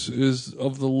produce is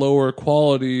of the lower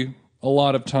quality a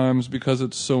lot of times because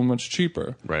it's so much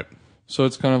cheaper. Right. So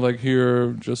it's kind of like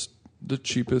here just the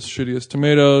cheapest, shittiest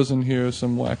tomatoes, and here's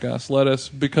some whack-ass lettuce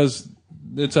because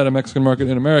it's at a Mexican market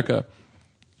in America.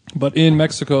 But in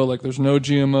Mexico, like, there's no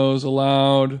GMOs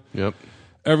allowed. Yep.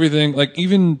 Everything, like,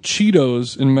 even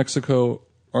Cheetos in Mexico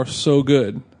are so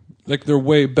good. Like, they're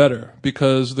way better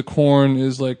because the corn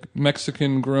is, like,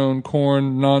 Mexican-grown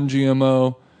corn,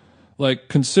 non-GMO.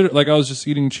 Like, I was just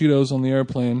eating Cheetos on the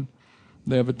airplane.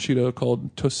 They have a Cheeto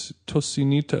called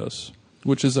Tocinitos,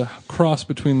 which is a cross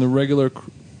between the regular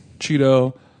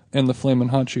Cheeto and the Flamin'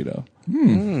 Hot Cheeto.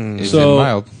 It's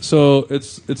mild. So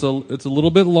it's a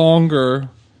little bit longer,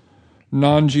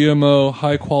 non-GMO,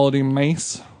 high quality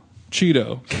maize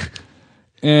Cheeto,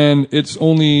 and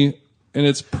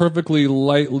it's perfectly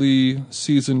lightly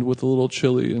seasoned with a little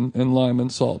chili and lime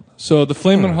and salt. So the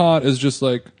Flamin' Hot is just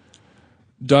like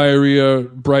diarrhea,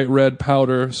 bright red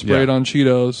powder sprayed on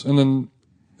Cheetos, and then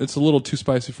it's a little too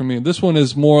spicy for me. This one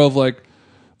is more of like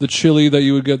the chili that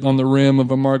you would get on the rim of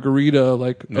a margarita,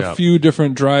 like a few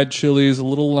different dried chilies, a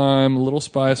little lime, a little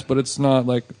spice, but it's not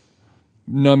like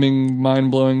numbing,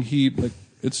 mind-blowing heat. Like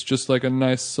it's just like a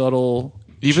nice, subtle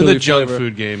Even the chili junk flavor.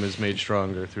 food game is made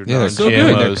stronger through Yeah, they're so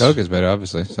good. Their Coke is better,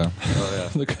 obviously. So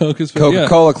The Coke is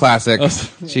Coca-Cola classic.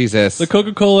 Jesus. The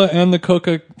Coca-Cola and the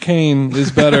Coca-Cane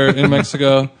is better in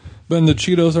Mexico, but the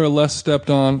Cheetos are less stepped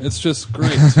on. It's just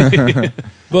great.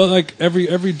 But like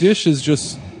every dish is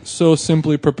just so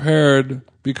simply prepared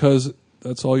because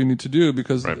that's all you need to do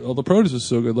because all the produce is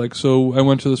so good. Like, so I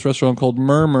went to this restaurant called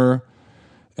Murmur,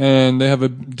 and they have a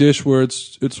dish where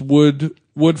it's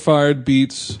wood-fired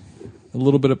beets, a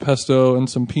little bit of pesto, and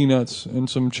some peanuts and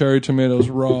some cherry tomatoes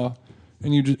raw,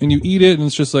 and you eat it, and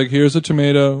it's just like, here's a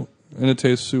tomato, and it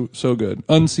tastes so good,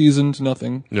 unseasoned,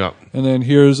 nothing. Yeah. And then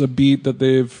here's a beet that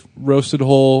they've roasted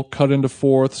whole, cut into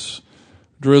fourths,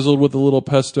 drizzled with a little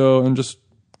pesto, and just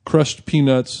crushed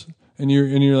peanuts. And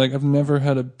you're like, I've never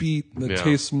had a beet that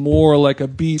tastes more like a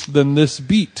beet than this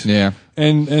beet. Yeah.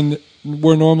 And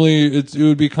where normally it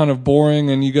would be kind of boring,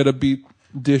 and you get a beet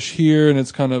dish here, and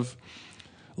it's kind of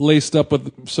laced up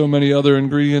with so many other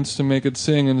ingredients to make it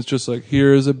sing, and it's just like,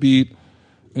 here's a beet,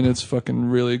 and it's fucking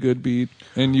really good beet,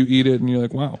 and you eat it, and you're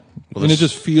like, wow. And it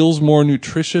just feels more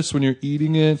nutritious when you're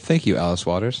eating it. Thank you, Alice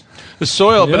Waters. The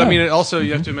soil, but I Yeah. mean, also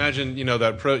you have to imagine, you're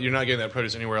not getting that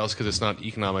produce anywhere else because it's not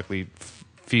economically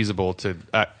feasible to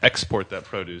export that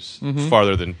produce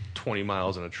farther than 20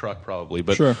 miles in a truck, probably.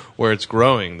 But where it's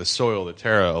growing, the soil, the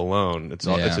terra alone, it's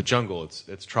a jungle.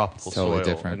 It's tropical Totally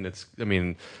soil, different. and it's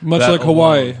Much that like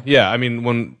Hawaii. Yeah, I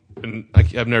mean,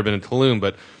 I've never been in Tulum,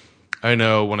 but I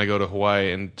know when I go to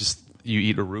Hawaii and just you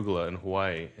eat arugula in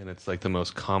Hawaii, and it's like the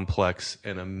most complex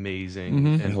and amazing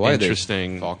and Hawaii,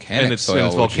 interesting volcanic and it's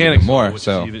soil, volcanic which is more,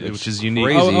 soil, so which is unique.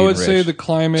 crazy. I would rich. say the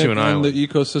climate To an and island. the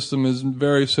ecosystem is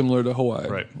very similar to Hawaii.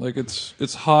 Right. Like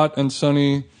it's hot and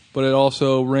sunny, but it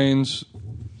also rains.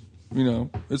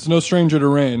 It's no stranger to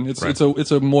rain.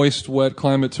 It's a moist, wet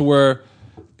climate to where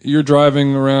you're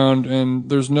driving around and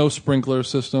there's no sprinkler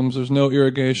systems, there's no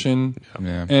irrigation,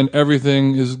 Yeah. and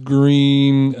everything is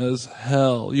green as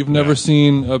hell. You've never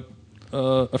seen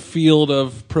a field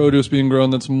of produce being grown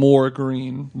that's more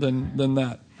green than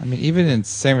that. I mean, even in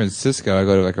San Francisco, I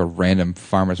go to like a random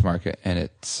farmer's market, and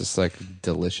it's just like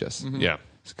delicious. Yeah.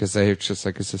 Because it's just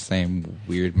like it's the same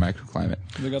weird microclimate.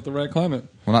 They got the right climate.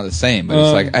 Well, not the same, but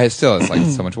it's like it's like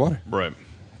so much water. Right.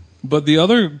 But the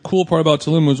other cool part about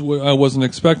Tulum was what I wasn't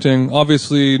expecting.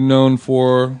 Obviously known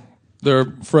for their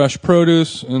fresh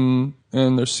produce and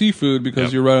their seafood because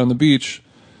Yep. you're right on the beach.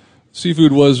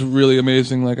 Seafood was really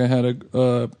amazing. Like I had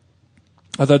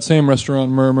at that same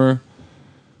restaurant, Murmur,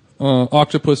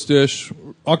 octopus dish.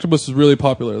 Octopus is really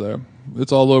popular there.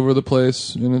 It's all over the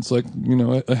place, and it's like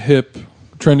a hip,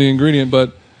 trendy ingredient.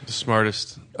 But The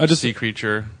smartest sea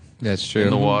creature That's true. in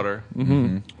the water.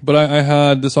 But I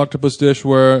had this octopus dish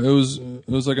where it was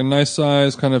like a nice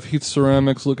size kind of Heath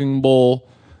Ceramics looking bowl,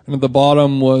 and at the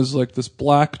bottom was like this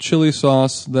black chili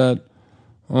sauce that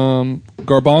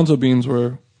garbanzo beans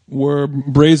were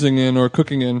braising in or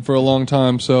cooking in for a long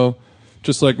time. So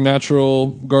just like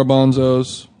natural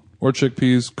garbanzos or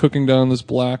chickpeas cooking down this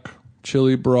black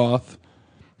chili broth,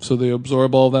 so they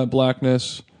absorb all that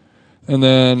blackness, and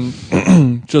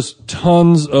then just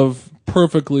tons of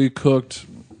perfectly cooked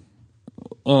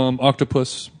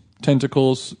octopus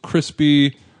tentacles,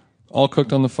 crispy, all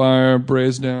cooked on the fire,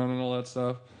 braised down, and all that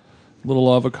stuff.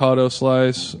 Little avocado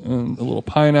slice and a little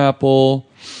pineapple,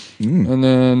 and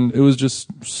then it was just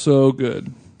so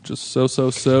good, just so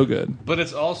good. But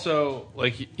it's also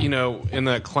like in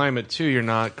that climate too, you're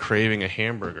not craving a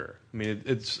hamburger. I mean,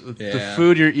 it's the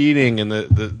food you're eating and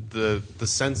the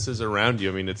senses around you.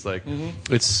 I mean, it's like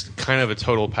it's kind of a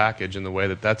total package in the way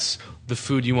that's the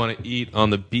food you want to eat on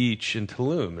the beach in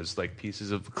Tulum. It's like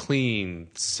pieces of clean,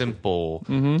 simple,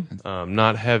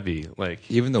 not heavy. Like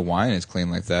Even the wine is clean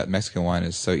like that. Mexican wine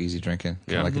is so easy drinking, kind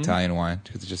Yeah. of like Italian wine,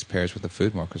 because it just pairs with the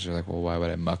food more. Because you're like, well, why would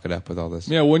I muck it up with all this?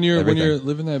 Yeah, when you're everything?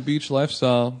 living that beach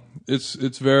lifestyle, it's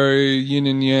very yin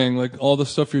and yang. Like all the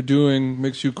stuff you're doing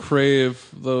makes you crave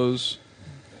those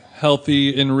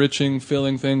healthy, enriching,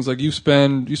 filling things. Like you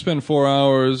spend 4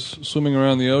 hours swimming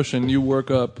around the ocean, you work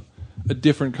up a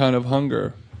different kind of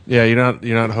hunger. yeah, you're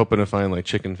not hoping to find like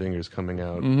chicken fingers coming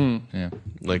out. Yeah.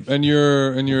 Like And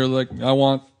you're like, I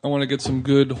want to get some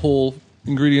good whole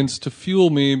ingredients to fuel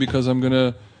me because I'm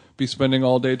gonna be spending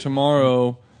all day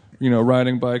tomorrow,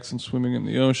 riding bikes and swimming in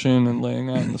the ocean and laying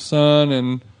out in the sun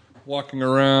and walking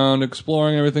around,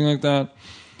 exploring everything like that.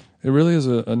 It really is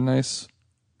a nice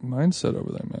mindset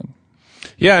over there, man.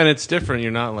 Yeah, and it's different.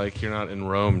 You're not in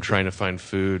Rome trying to find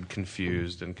food,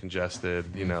 confused and congested.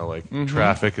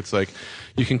 Traffic. It's like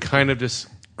you can kind of just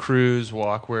cruise,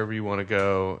 walk wherever you want to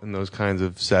go in those kinds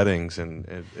of settings.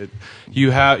 And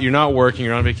you're not working.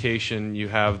 You're on vacation. You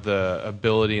have the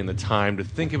ability and the time to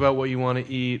think about what you want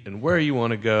to eat and where you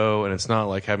want to go. And it's not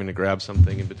like having to grab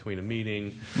something in between a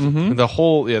meeting. And the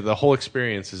whole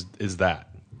experience is that.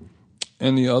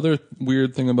 And the other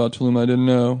weird thing about Tulum I didn't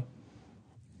know,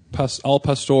 al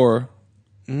pastor.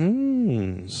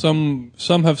 Some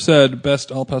have said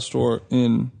best al pastor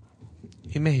in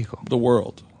Mexico. the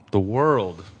world. The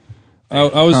world. I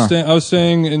was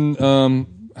staying in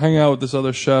hanging out with this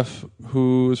other chef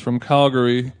who is from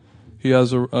Calgary. He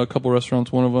has a couple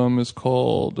restaurants. One of them is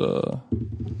called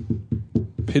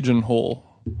Pigeonhole.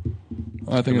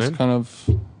 I think it's kind of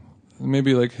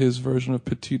maybe like his version of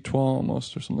Petit Trois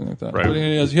almost, or something like that. Right. But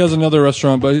he has another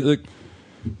restaurant, but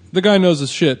the guy knows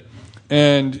his shit.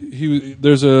 And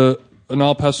there's an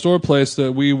al pastor place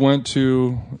that we went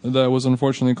to that was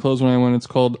unfortunately closed when I went. It's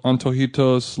called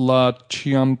Antojitos La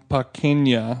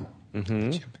Champaqueña.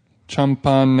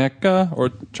 Champaneca or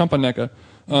Champaneca.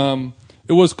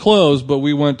 It was closed, but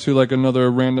we went to like another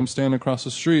random stand across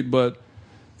the street. But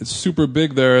it's super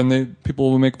big there, and people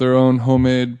will make their own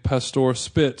homemade pastor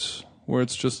spits, where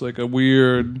it's just like a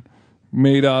weird,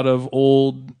 made out of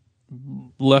old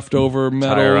leftover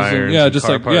metals, Tire and irons yeah, and just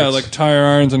car like parts. like tire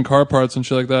irons and car parts and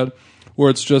shit like that, where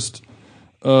it's just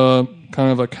kind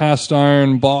of a cast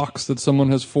iron box that someone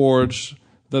has forged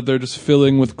that they're just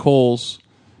filling with coals,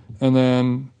 and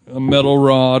then a metal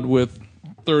rod with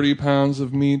 30 pounds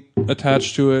of meat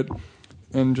attached to it,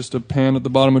 and just a pan at the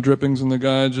bottom of drippings, and the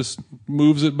guy just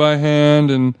moves it by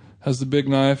hand and has the big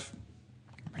knife.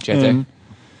 Machete.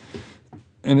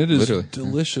 And it is Literally.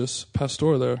 delicious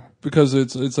pastor there, because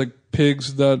it's like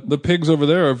pigs the pigs over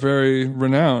there are very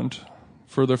renowned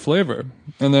for their flavor,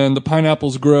 and then the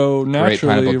pineapples grow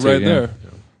naturally pineapple too, right yeah. there.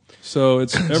 So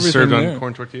it's everything Served there. on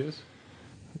corn tortillas.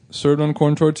 Served on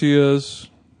corn tortillas,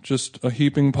 just a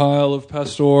heaping pile of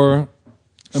pastor,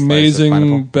 amazing,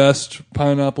 pineapple. best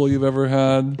pineapple you've ever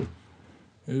had.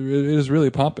 It is really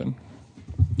popping.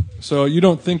 So you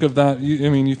don't think of that.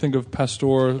 You think of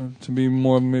Pastor to be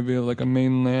more maybe like a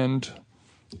mainland.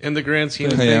 In the grand scheme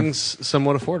of Yeah. things,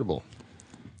 somewhat affordable.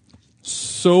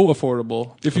 So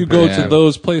affordable if you go Yeah. to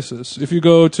those places. If you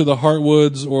go to the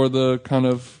Heartwoods or the kind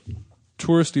of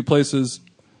touristy places,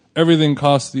 everything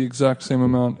costs the exact same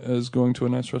amount as going to a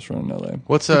nice restaurant in LA.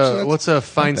 What's a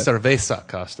fine cerveza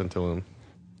cost in Tulum?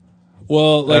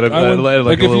 Well, like At I would,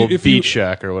 a if little you, beach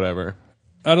shack or whatever.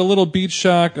 at a little beach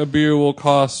shack, a beer will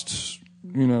cost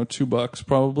 $2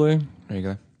 probably. There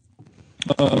you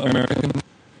go. American.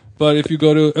 But if you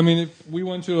go to, if we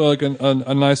went to like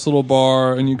a nice little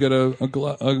bar and you get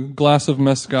a glass of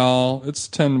mezcal, it's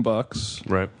 $10.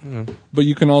 Right. Yeah. But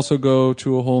you can also go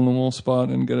to a hole in the wall spot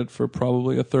and get it for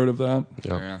probably a third of that.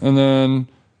 Yeah. And then,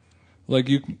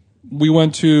 we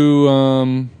went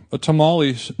to a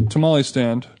tamale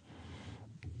stand.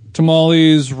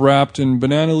 Tamales wrapped in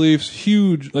banana leaves,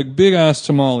 huge, like big ass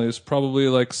tamales, probably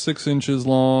like 6 inches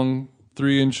long,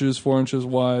 3 inches, 4 inches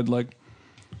wide, like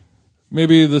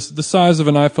maybe the size of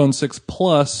an iPhone 6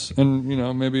 Plus, and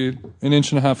maybe an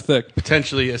inch and a half thick.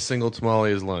 Potentially a single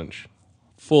tamale is lunch.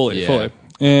 Fully. Yeah.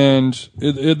 And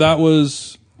that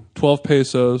was 12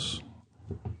 pesos,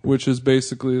 which is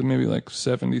basically maybe like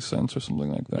 70 cents or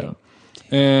something like that.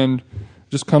 And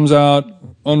just comes out,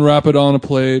 unwrap it on a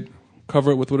plate,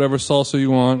 cover it with whatever salsa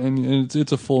you want, and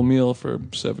it's a full meal for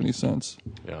 70 cents.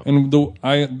 Yeah. And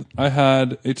I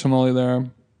had a tamale there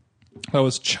that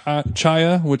was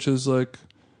chaya, which is like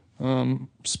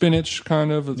spinach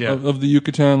kind of Yeah. of the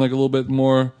Yucatan, like a little bit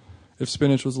more. If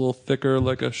spinach was a little thicker,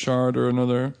 like a chard or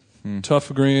another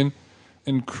tough green,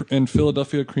 and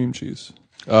Philadelphia cream cheese,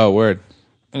 Oh, word.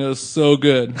 and it was so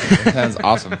good. That sounds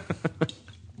awesome.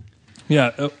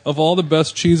 Yeah, of all the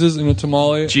best cheeses in a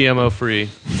tamale. GMO free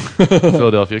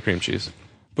Philadelphia cream cheese.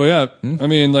 But yeah,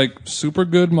 like super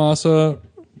good masa,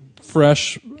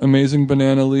 fresh, amazing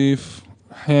banana leaf,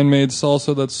 handmade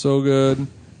salsa that's so good,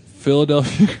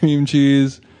 Philadelphia cream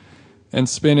cheese, and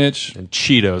spinach. And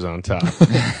Cheetos on top.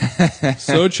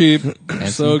 So cheap, And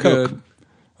so some Coke.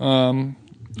 good.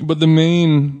 But the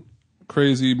main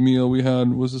crazy meal we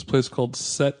had was this place called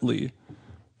Setli,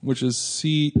 which is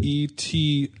Cetli,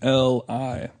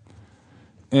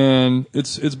 and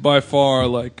it's by far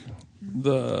like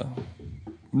the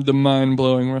mind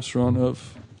blowing restaurant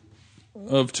of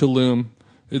Tulum.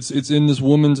 It's in this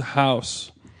woman's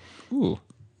house. Ooh.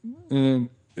 And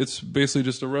it's basically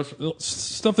just a restaurant,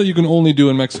 stuff that you can only do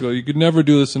in Mexico. You could never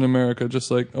do this in America.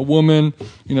 Just like a woman,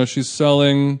 she's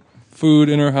selling food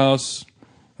in her house,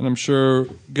 and I'm sure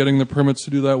getting the permits to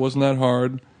do that wasn't that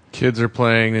hard. Kids are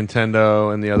playing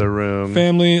Nintendo in the other room.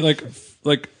 Family, like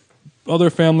other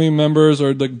family members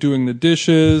are like doing the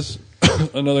dishes.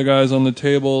 Another guy's on the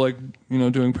table, like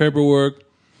doing paperwork.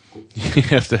 You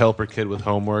have to help her kid with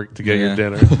homework to get your Yeah.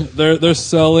 dinner. They're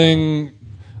selling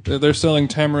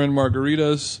tamarind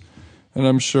margaritas, and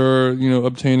I'm sure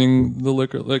obtaining the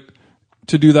liquor, like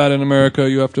to do that in America,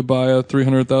 you have to buy a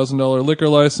 $300,000 liquor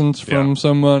license from Yeah.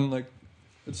 someone. Like,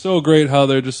 it's so great how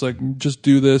they're just like, just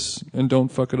do this and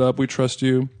don't fuck it up. We trust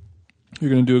you. You're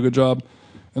gonna do a good job,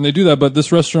 and they do that. But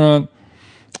this restaurant,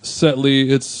 Setli,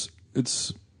 it's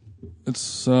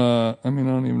I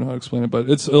don't even know how to explain it, but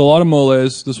it's a lot of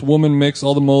moles. This woman makes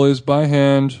all the moles by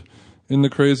hand in the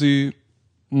crazy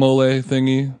mole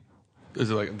thingy. Is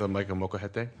it like the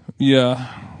mocajete?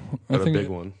 Yeah, Or a big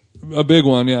one? A big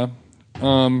one, yeah.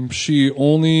 She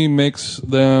only makes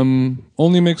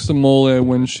the mole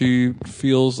when she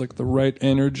feels like the right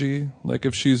energy. Like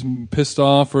if she's pissed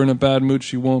off or in a bad mood,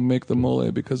 she won't make the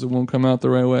mole because it won't come out the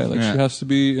right way. Like Yeah. she has to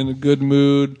be in a good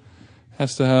mood,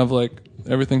 has to have like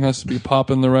everything has to be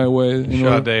popping the right way. in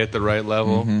order- Sade at the right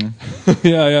level.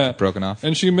 yeah. Broken off.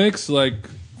 And she makes like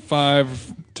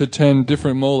 5 to 10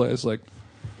 different moles. Like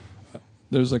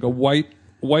there's like a white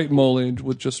mole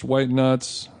with just white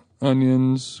nuts,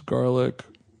 onions, garlic.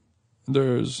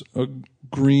 There's a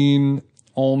green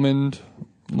almond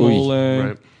mole.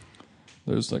 Right.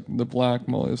 There's like the black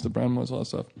moles, the brown moles, all that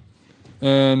stuff.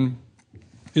 And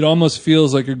it almost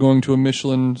feels like you're going to a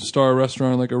Michelin star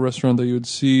restaurant, like a restaurant that you would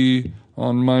see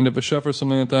on Mind of a Chef or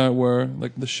something like that, where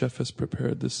like the chef has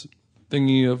prepared this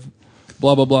thingy of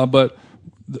blah blah blah. But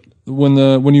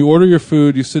when you order your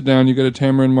food, you sit down, you get a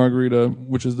tamarind margarita,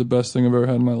 which is the best thing I've ever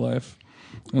had in my life,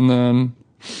 and then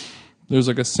there's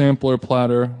like a sampler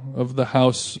platter of the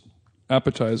house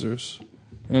appetizers,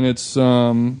 and it's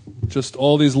just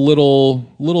all these little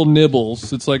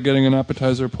nibbles. It's like getting an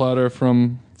appetizer platter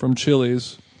from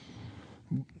Chili's,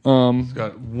 It's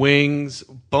got wings,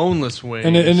 boneless wings.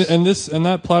 And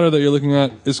that platter that you're looking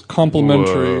at is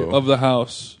complimentary Whoa. of the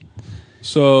house.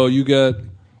 So you get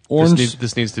orange.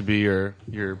 This needs to be your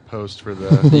post for the.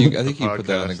 I think you put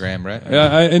that on the podcast. gram, right?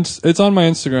 Yeah, it's on my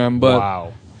Instagram, but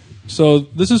Wow. so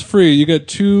this is free. You get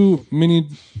 2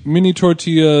 mini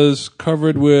tortillas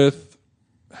covered with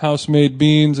house-made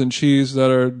beans and cheese that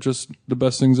are just the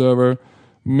best things ever.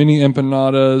 Mini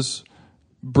empanadas,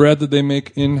 bread that they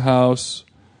make in-house,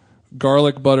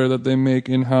 garlic butter that they make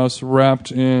in-house,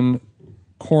 wrapped in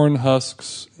corn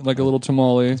husks like a little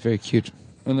tamale, It's very cute.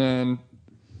 and then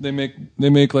they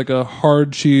make like a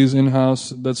hard cheese in-house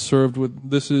that's served with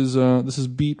this is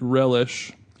beet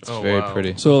relish. It's very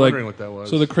pretty. So I was like, wondering what that was.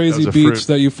 so the crazy That was a beets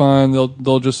fruit. that you find,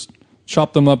 they'll just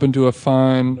chop them up into a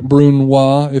fine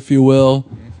brunoise, if you will,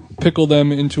 pickle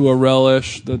them into a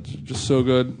relish that's just so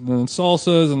good. And then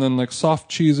salsas, and then like soft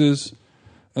cheeses,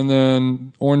 and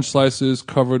then orange slices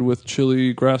covered with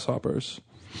chili grasshoppers.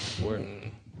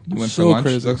 You went So for lunch,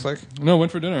 crazy. looks like? No,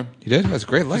 went for dinner. You did? That's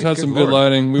great light. Just had Good some Lord. good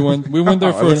lighting. We went there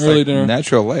Oh, for it an looks early like dinner.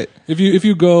 Natural light. If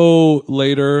you go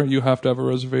later, you have to have a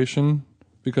reservation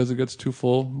because it gets too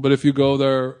full. But if you go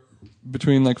there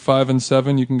between like 5 and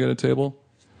 7, you can get a table.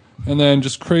 And then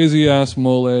just crazy ass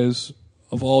moles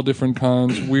of all different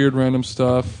kinds, weird random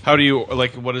stuff. How do you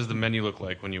like? What does the menu look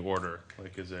like when you order?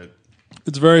 Like, is it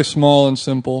It's very small and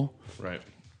simple, right?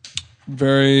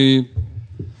 very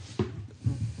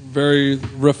very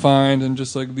refined, and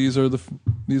just like these are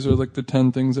like the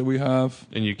 10 things that we have.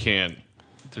 And you can't.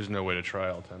 There's no way to try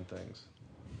all 10 things.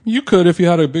 You could if you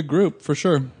had a big group, for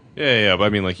sure. Yeah. But I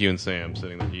mean, like you and Sam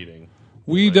sitting there eating.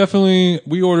 We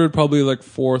ordered probably like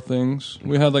 4 things.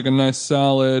 We had like a nice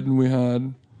salad, and we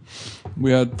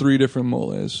had 3 different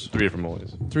moles. 3 different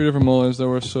moles. 3 different moles that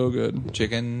were so good.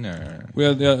 Chicken or... We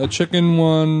had a chicken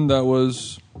one that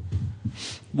was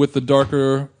with the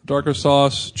darker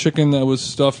sauce, chicken that was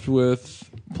stuffed with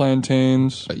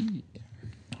plantains,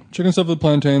 chicken stuffed with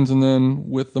plantains, and then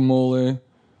with the mole,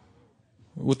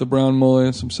 with the brown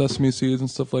mole, some sesame seeds and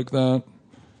stuff like that.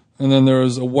 And then there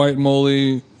was a white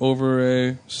mole over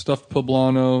a stuffed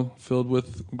poblano filled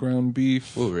with ground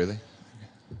beef. Oh, really?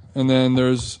 And then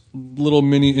there's little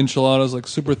mini enchiladas, like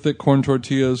super thick corn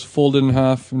tortillas, folded in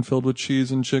half and filled with cheese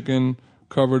and chicken,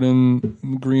 covered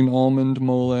in green almond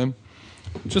mole.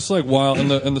 Just like wild,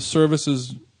 and the service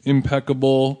is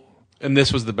impeccable. And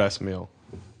this was the best meal.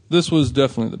 This was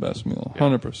definitely the best meal,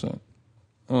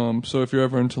 100%. So if you're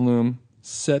ever in Tulum,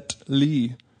 Set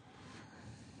Lee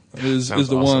is Sounds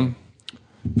the awesome. one.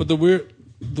 But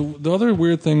the other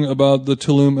weird thing about the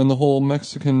Tulum and the whole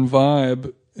Mexican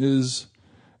vibe is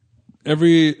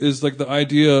like the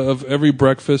idea of every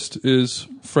breakfast is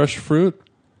fresh fruit,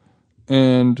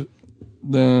 and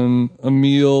then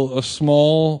a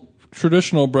small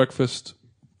traditional breakfast,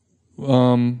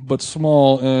 but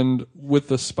small and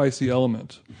with a spicy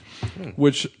element,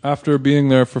 which after being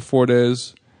there for 4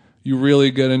 days, you really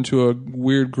get into a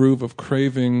weird groove of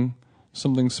craving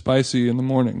something spicy in the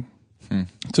morning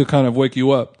to kind of wake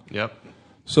you up. Yep.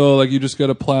 So like you just get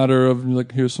a platter of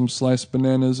like, here's some sliced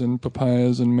bananas and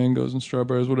papayas and mangoes and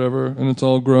strawberries, whatever, and it's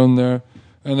all grown there.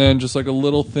 And then just like a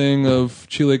little thing of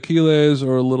chilaquiles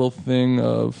or a little thing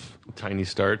of Tiny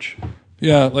starch.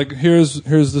 yeah, like here's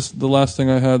the last thing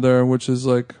I had there, which is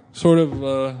like sort of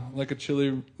like a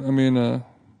chili. I mean,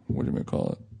 what do you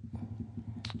call it?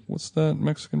 What's that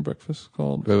Mexican breakfast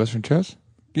called? Huevos rancheros?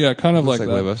 Yeah, kind of Looks like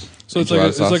like that. huevos. So it's Enchilada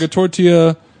it's sauce. like a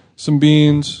tortilla, some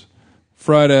beans,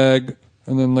 fried egg,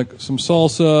 and then like some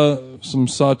salsa, some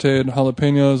sautéed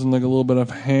jalapenos, and like a little bit of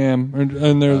ham,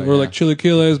 and there or like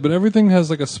chilaquiles. But everything has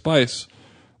like a spice,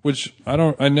 which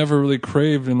I never really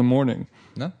craved in the morning.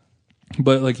 No?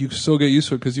 But like you still get used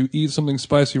to it because you eat something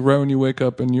spicy right when you wake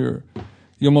up, and you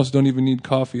almost don't even need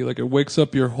coffee. Like it wakes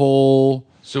up your whole.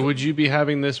 So would you be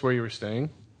having this where you were staying?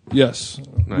 Yes,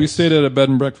 we Nice. stayed at a bed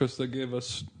and breakfast that gave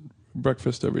us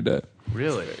breakfast every day.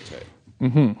 Really?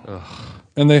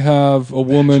 And they have a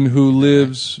woman who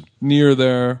lives near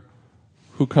there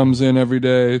who comes in every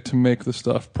day to make the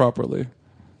stuff properly.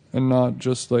 And not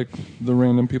just like the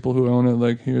random people who own it,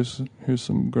 like here's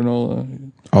some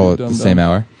granola. All at Dum the dum. same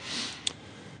hour?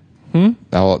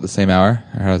 All at the same hour?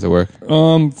 Or how does it work?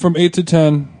 From 8 to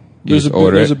 10. There's just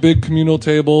order there's it? a big communal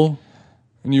table,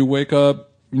 and you wake up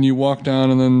and you walk down,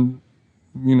 and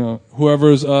then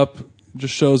whoever's up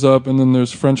just shows up, and then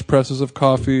there's French presses of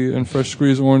coffee and fresh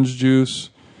squeezed orange juice,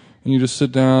 and you just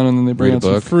sit down, and then they bring Read a out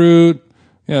some book. fruit.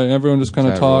 Yeah, everyone just kind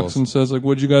of That talks rules. and says like,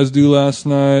 "What'd you guys do last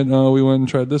night? Oh, we went and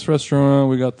tried this restaurant.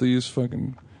 We got these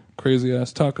fucking crazy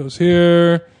ass tacos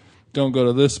here. Don't go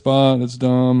to this spot. It's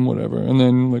dumb. Whatever." And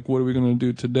then like, "What are we gonna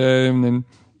do today?" And then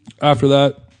after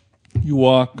that, You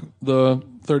walk the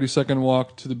 30-second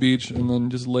walk to the beach, and then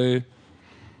just lay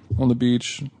on the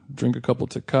beach, drink a couple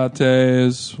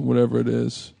tecates, whatever it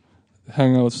is,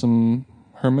 hang out with some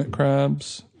hermit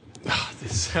crabs.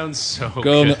 This sounds so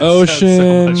Go in good. the ocean,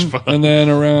 Sounds so much fun. and then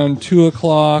around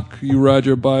 2:00, you ride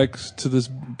your bikes to this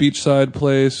beachside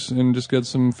place and just get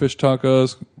some fish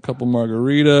tacos, a couple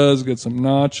margaritas, get some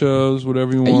nachos,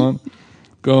 whatever you want.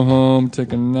 Go home,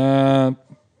 take a nap,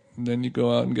 and then you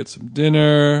go out and get some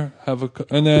dinner.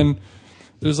 And then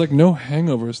there's like no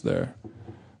hangovers there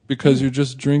because you're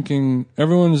just drinking.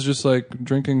 Everyone is just like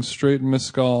drinking straight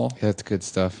mezcal, Yeah, that's good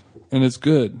stuff. and it's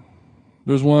good.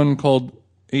 There's one called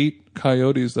 8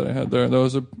 Coyotes that I had there. That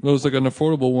was like an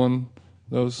affordable one.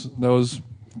 That was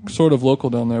sort of local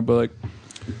down there, but like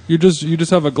you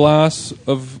just have a glass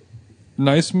of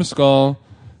nice mezcal,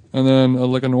 and then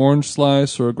like an orange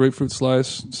slice or a grapefruit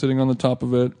slice sitting on the top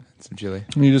of it, Some chili.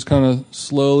 and you just kind of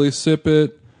slowly sip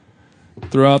it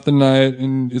throughout the night,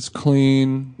 and it's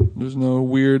clean. There's no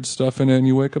weird stuff in it, and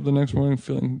you wake up the next morning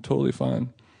feeling totally fine.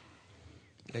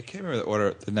 I can't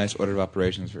remember the nice order of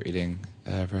operations for eating,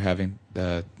 for having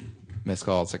the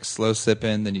mezcal. It's like slow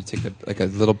sipping, then you take a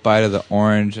little bite of the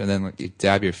orange, and then like you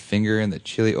dab your finger in the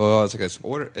chili oil. It's like this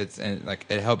order. And like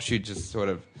it helps you just sort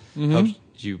of helps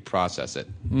you process it,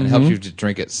 and it helps you to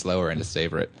drink it slower and to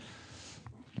savor it.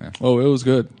 Oh, it was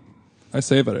good. I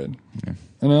savored it. Yeah.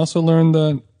 And I also learned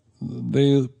that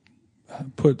they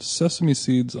put sesame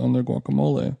seeds on their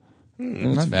guacamole. And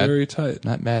it's Not bad. very tight.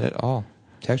 Not bad at all.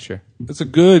 Texture. It's a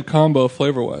good combo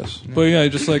flavor-wise. But yeah,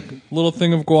 just like little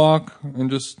thing of guac and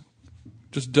just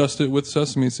dust it with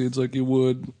sesame seeds like you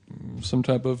would some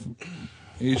type of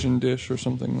Asian dish or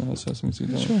something that has sesame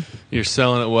seeds on it. You're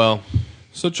selling it well.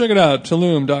 So check it out,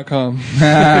 Tulum.com.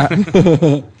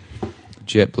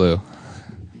 JetBlue.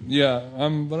 Yeah,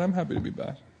 I'm happy to be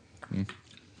back.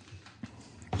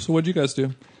 So what'd you guys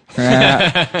do?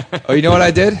 Oh, you know what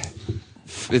I did?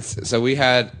 So we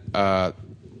had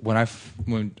when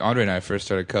Andre and I first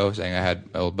started co-hosting, I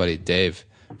had my old buddy Dave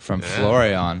from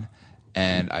Florian,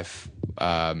 and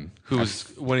Who was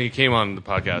when he came on the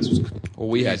podcast?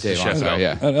 we had Dave on, Chef sorry,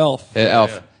 Elf. yeah. At Elf. At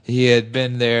Elf. yeah. He had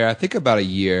been there, I think, about a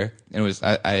year, and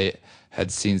I had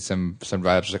seen some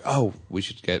write-ups like, oh, we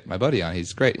should get my buddy on.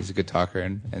 He's great. He's a good talker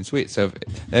and sweet. So if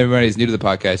everybody's new to the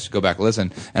podcast, go back and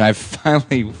listen. And I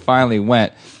finally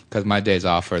went because my days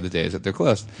off are the days that they're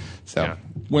closed. So Yeah.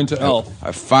 Went to Elf.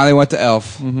 I finally went to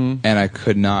Elf, and I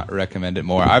could not recommend it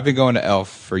more. I've been going to Elf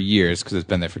for years because it's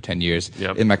been there for 10 years.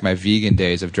 Yep. In like my vegan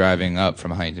days of driving up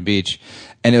from Huntington Beach,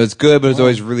 and it was good, but it was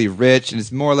always really rich, and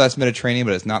it's more or less Mediterranean,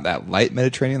 but it's not that light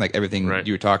Mediterranean like everything Right.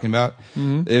 you were talking about.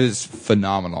 It was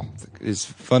phenomenal. It's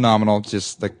phenomenal.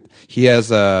 Just like he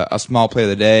has a small plate of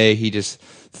the day. He just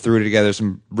threw together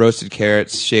some roasted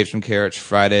carrots, shaved some carrots,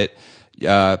 fried it.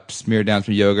 Smeared down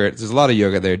some yogurt. There's a lot of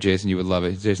yogurt there, Jason. You would love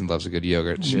it. Jason loves a good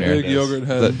yogurt smear. Big yogurt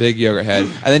head. The big yogurt head.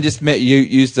 And then just you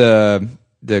use the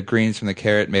greens from the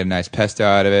carrot, made a nice pesto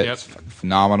out of it. Yep. It's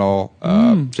phenomenal.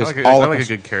 Just I all like a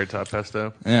good carrot top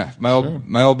pesto. yeah. My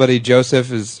old buddy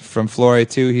Joseph is from Florida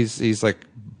too. He's like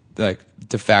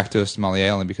de facto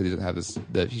sommelier only because he doesn't have this.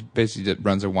 He basically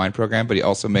runs a wine program, but he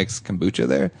also makes kombucha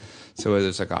there. So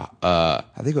there's like I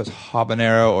think it was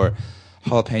habanero or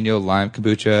jalapeno lime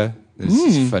kombucha.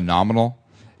 It's phenomenal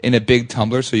in a big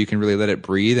tumbler, so you can really let it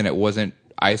breathe, and it wasn't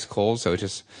ice cold, so it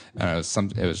just I don't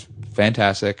know, it was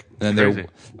fantastic. And then Crazy.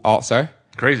 sorry.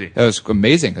 Crazy. It was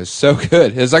amazing. It was so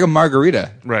good. It was like a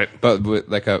margarita, Right. But with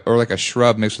like a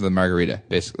shrub mixed with a margarita,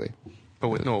 basically. But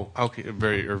with no alcohol,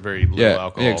 very little Yeah,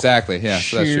 alcohol. yeah, exactly. Yeah,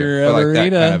 so that's true. Sheer But like that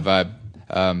margarita. kind of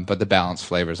vibe. But the balanced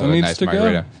flavors of That a needs nice to go.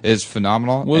 margarita is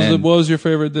phenomenal. What And was your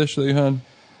favorite dish that you had?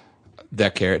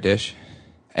 that carrot dish,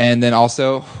 and then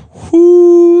also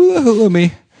the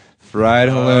halloumi, fried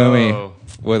halloumi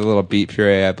with a little beet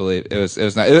puree. I believe it was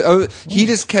nice. He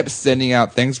just kept sending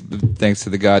out things, thanks to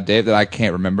the god Dave, that I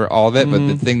can't remember all of it. But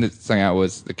the thing that sung out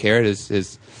was the carrot is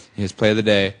his play of the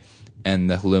day, and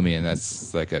the halloumi, and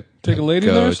that's like a Take a lady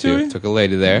there, go-to. Stewie? Took a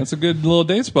lady there. That's a good little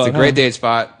date spot. It's a great date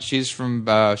spot. She's from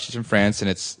France, and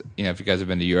it's if you guys have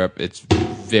been to Europe, it's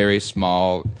very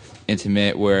small,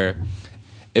 intimate. Where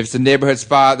if it's a neighborhood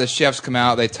spot, the chefs come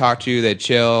out, they talk to you, they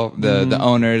chill. The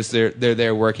owners, they're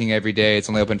there working every day. It's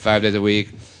only open 5 days a week,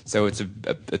 so it's a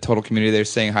total community. They're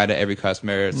saying hi to every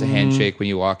customer. It's a handshake when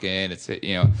you walk in. It's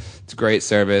it's great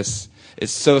service.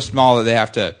 It's so small that they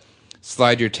have to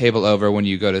slide your table over when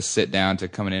you go to sit down to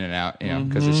coming in and out,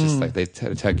 because it's just like they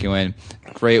tuck you in.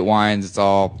 Great wines. It's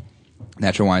all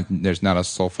natural wine. There's not a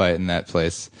sulfite in that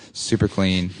place. Super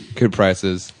clean. Good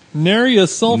prices. Nary a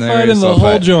sulfide Nary a in the whole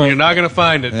sulfide. joint. You're not going to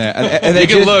find it. Yeah, and they You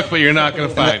can just- look, but you're not going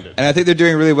to find it. And I think they're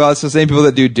doing really well. It's the same people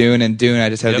that do Dune, and Dune I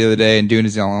just had Yep. the other day, and Dune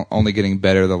is only getting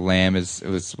better. The lamb was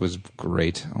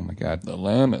great. Oh my god, The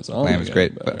lamb is on. lamb is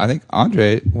great. But I think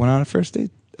Andre went on a first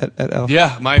date at Elf.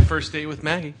 Yeah, my first date with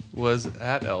Maggie was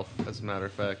at Elf, as a matter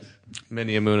of fact,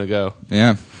 many a moon ago.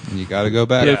 Yeah, you got to go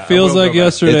back. It feels I will like go back.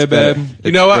 yesterday, It's better. babe.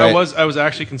 You know what? Great. I was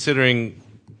actually considering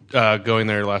going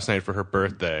there last night for her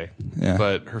birthday. Yeah.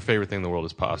 But her favorite thing in the world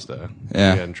is pasta.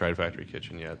 Yeah. We hadn't tried Factory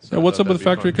Kitchen yet. So Yeah, what's I up thought with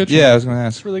that'd be Factory fun. Kitchen? Yeah, I was going to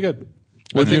ask. It's really good.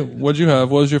 What'd you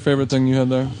have? What was your favorite thing you had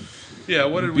there? Yeah,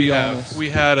 what did Be we have? honest. We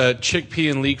had a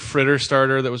chickpea and leek fritter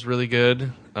starter that was really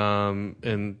good,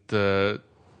 and the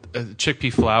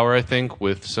chickpea flour, I think,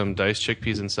 with some diced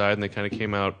chickpeas inside, and they kind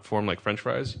of formed like French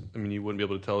fries. I mean, you wouldn't be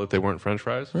able to tell that they weren't French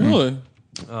fries. Really?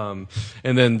 And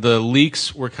then the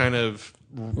leeks were kind of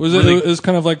Was really- it was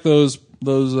kind of like those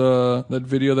that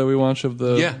video that we watched of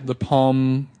the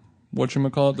palm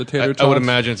whatchamacallit, the tater tots? I would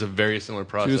imagine it's a very similar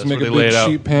process. just make where a they lay big it out,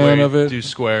 sheet pan of it. do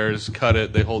squares, cut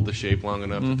it, they hold the shape long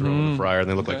enough to throw them in the fryer, and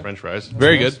they look like Okay. French fries.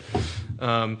 Very good.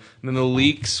 And then the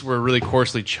leeks were really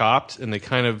coarsely chopped, and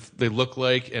they look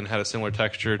like and had a similar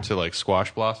texture to like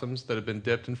squash blossoms that had been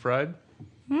dipped and fried.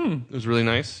 It was really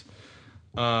nice.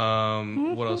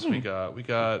 What else we got? We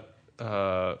got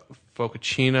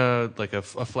focaccia, like a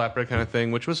flatbread kind of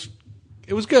thing, which was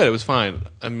good. It was fine.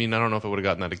 I mean, I don't know if I would have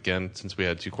gotten that again since we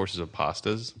had 2 courses of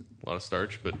pastas, a lot of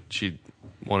starch, but she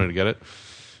wanted to get it.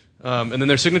 And then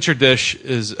their signature dish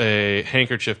is a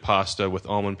handkerchief pasta with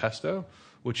almond pesto,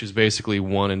 which is basically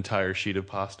one entire sheet of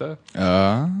pasta.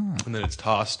 And then it's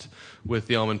tossed with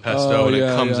the almond pesto, and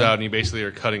it comes out, and you basically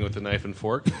are cutting with a knife and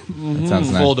fork. That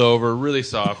sounds nice. Fold over, really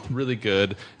soft, really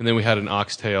good. And then we had an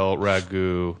oxtail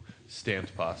ragu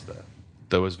stamped pasta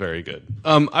that was very good.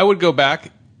 I would go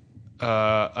back.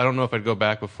 I don't know if I'd go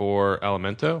back before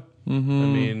Alimento. I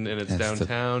mean, and it's That's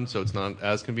downtown, so it's not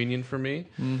as convenient for me.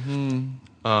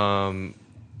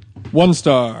 1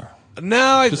 star. No,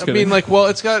 I kidding. mean, like, well,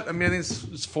 it's got. I mean, I think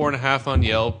it's 4.5 on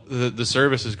Yelp. The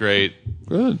service is great.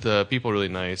 Good. The people are really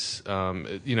nice.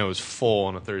 It was full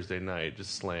on a Thursday night,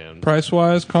 just slammed. Price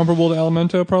wise, comparable to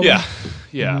Alimento, probably.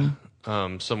 Yeah.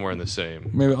 Somewhere in the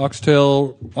same. Maybe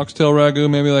oxtail ragu,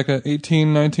 maybe like a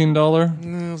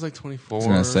 $18-$19. It was like 24. I was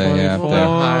gonna say, yeah, a little if that-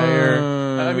 higher.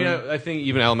 I mean, I think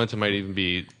even Alimento might even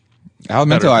be. Alimento,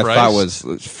 Better I price. thought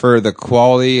was for the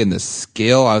quality and the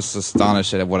skill. I was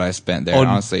astonished at what I spent there.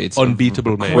 Honestly, it's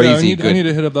unbeatable, man. crazy Yeah, I good. need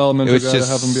to hit up the Alimento It was guy just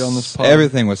to have him be on this pod.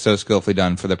 everything was so skillfully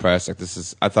done for the price. Like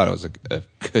I thought it was a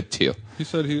good deal. He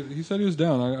said he was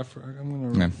down. I'm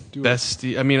gonna Yeah. do it.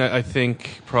 Bestia. I mean, I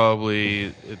think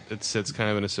probably it sits kind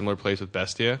of in a similar place with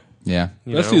Bestia. Yeah,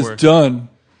 You know, Bestia's where- done.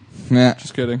 yeah.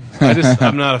 Just kidding.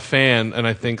 I'm not a fan, and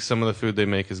I think some of the food they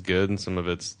make is good, and some of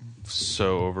it's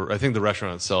so over. I think the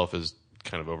restaurant itself is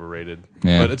kind of overrated.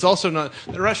 Yeah. But it's also not.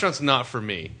 The restaurant's not for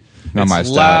me. Not it's my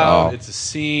style loud, at all. It's a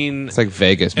scene. It's like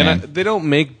Vegas, and man. they don't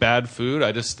make bad food.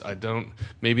 I don't.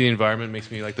 Maybe the environment makes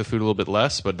me like the food a little bit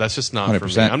less, but that's just not for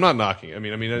me. 100%. I'm not knocking it. I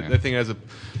mean, I think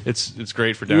it's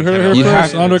great for You downtown. heard it You here have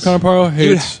first. to- Andre Conaparo You'd-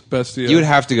 hates Bestia. You would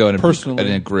have to go in Personally.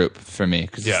 in a group for me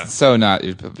because Yeah. it's so not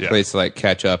a Yeah. place to like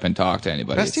catch up and talk to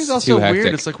anybody. Bestia's It's also too weird.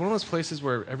 hectic. It's like one of those places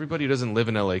where everybody who doesn't live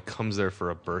in LA comes there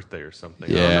for a birthday or something.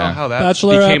 I Yeah. don't know how that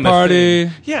Bachelorette became a party.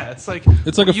 thing. Yeah, it's like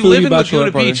It's like a you foodie live in bachelorette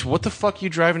Laguna party. Beach. What the fuck you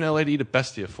driving to LA to eat at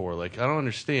Bestia for? Like, I don't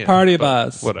understand. Party But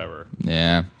bus. Whatever.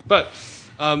 yeah. But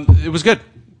it was good.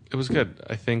 It was good.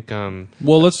 I think.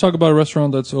 Well, let's talk about a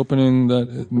restaurant that's opening that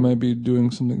it might be doing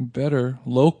something better.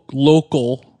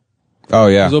 Local Oh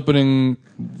yeah. is opening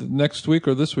next week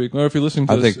or this week, or if you're listening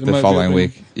to I this, think it the might be following opening.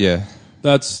 week. Yeah.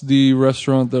 That's the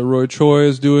restaurant that Roy Choi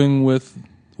is doing with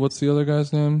what's the other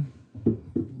guy's name?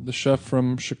 The chef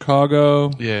from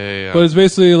Chicago. yeah. But it's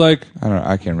basically like I don't know.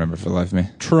 I can't remember for the life of me.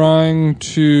 trying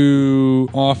to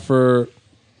offer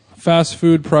fast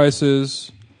food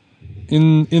prices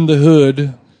in the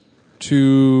hood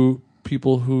to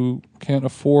people who can't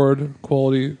afford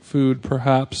quality food,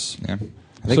 perhaps. Yeah.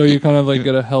 I think So you kind of like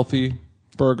get a healthy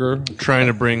burger. Trying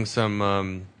to bring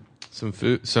some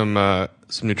food, some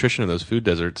nutrition to those food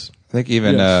deserts. I think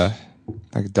even Yes.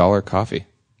 like dollar coffee.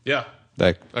 Yeah,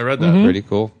 Like I read that. Mm-hmm. pretty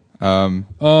cool.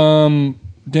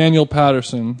 Daniel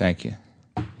Patterson, Thank you.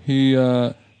 he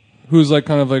who's like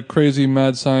kind of like crazy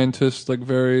mad scientist, like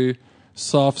very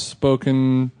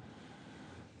soft-spoken,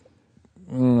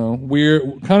 I don't know,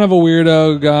 weird, kind of a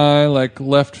weirdo guy, like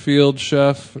left field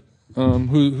chef,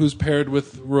 who's paired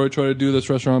with Roy Choi to do this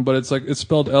restaurant, but it's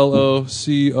spelled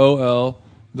Locol.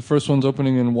 The first one's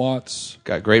opening in Watts,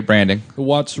 Got great branding. the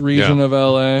Watts region Yeah. of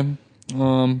LA.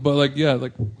 But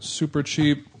like super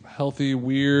cheap, healthy,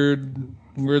 weird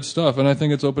weird stuff. And I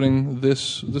think it's opening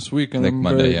this week. And Like I'm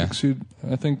Monday, very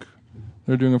yeah. I think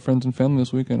they're doing a Friends and Family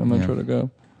this weekend. I'm going to try to go.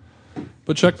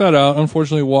 But check that out.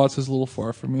 Unfortunately, Watts is a little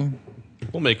far for me.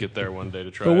 We'll make it there one day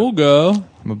to try. But it. we'll go.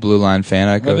 I'm a Blue Line fan.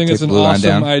 I I think take it's the an Blue Line awesome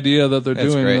down. idea that they're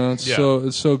It's doing. great.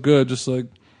 It's so good. Just like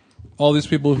all these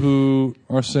people who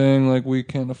are saying like we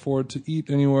can't afford to eat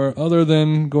anywhere other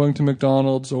than going to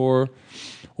McDonald's or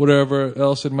whatever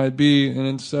else it might be, and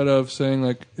instead of saying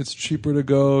like it's cheaper to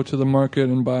go to the market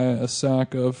and buy a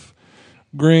sack of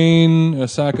grain, a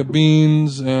sack of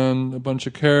beans, and a bunch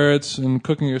of carrots, and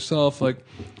cooking yourself, like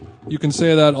you can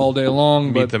say that all day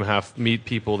long, but meet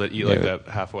people that eat like that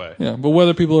halfway. yeah, but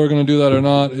whether people are going to do that or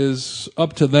not is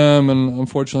up to them, and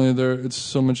unfortunately, it's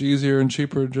so much easier and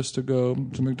cheaper just to go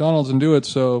to McDonald's and do it.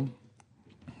 So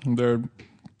they're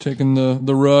taking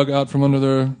the rug out from under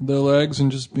their legs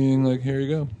and just being like, "Here you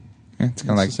go." Yeah, it's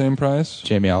kind of like the same price,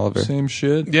 Jamie Oliver. same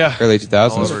shit. Yeah, Early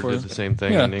 2000s. Oliver did the same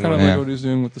thing Yeah, in kind of England. like Yeah. what he's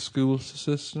doing with the school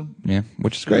system. Yeah,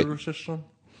 which is great. School system.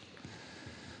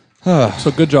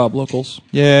 So good job, locals.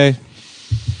 Yay.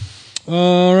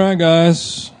 All right,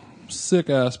 guys. Sick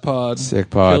ass pod. Sick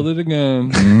pod. Killed it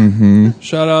again.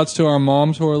 Shout outs to our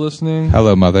moms who are listening.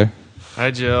 Hello, mother. Hi,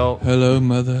 Jill. Hello,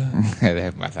 mother.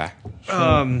 Hey, mother.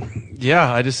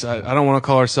 Yeah, I don't want to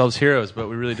call ourselves heroes, but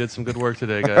we really did some good work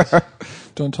today, guys.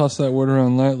 Don't toss that word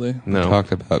around lightly. No.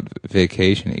 Talked about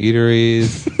vacation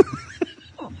eateries.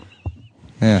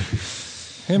 Yeah.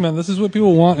 Hey, man, this is what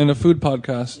people want in a food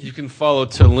podcast. You can follow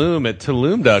Tulum at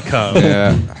tulum.com.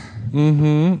 Yeah.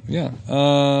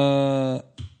 Yeah.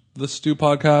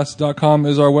 TheStewPodcast.com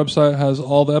is our website, has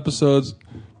all the episodes.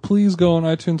 Please go on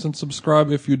iTunes and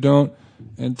subscribe if you don't,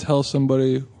 and tell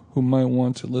somebody who might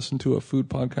want to listen to a food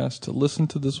podcast to listen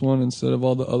to this one instead of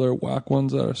all the other whack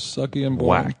ones that are sucky and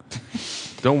boring. Whack.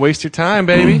 Don't waste your time,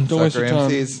 baby. Don't waste your time.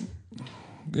 MCs.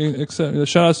 Except,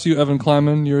 shout outs to you, Evan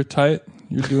Kleiman. You're tight.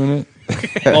 You're doing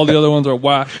it. All the other ones are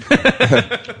whack.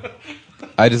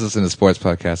 I just listen to sports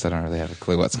podcasts. I don't really have a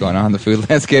clue what's going on in the food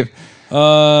landscape.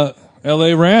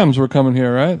 LA Rams were coming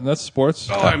here, right? That's sports.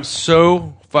 Oh, I'm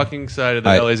so fucking excited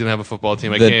that LA's gonna have a football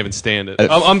team. I The- can't even stand it.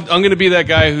 I'm gonna be that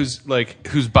guy who's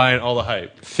buying all the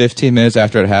hype. 15 minutes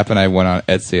after it happened, I went on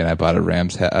Etsy and I bought a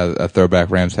Rams hat, a throwback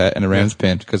Rams hat and a Rams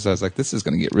pin because I was like, this is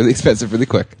going to get really expensive really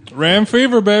quick. Ram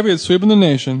fever, baby. It's sweeping the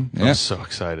nation. Yeah. I'm so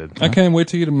excited. I can't wait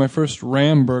to eat my first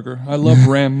ram burger. I love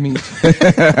ram meat.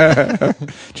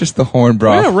 Just the horn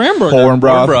broth. Yeah, Ram burger. Horn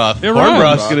broth. Horn broth. It Horn rhymes.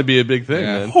 broth's gonna be a big thing,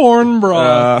 Yeah. man. Horn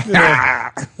broth.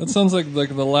 Yeah. That sounds like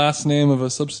the last name of a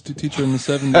substitute teacher in the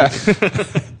 70s.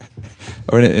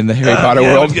 Or in the Harry Potter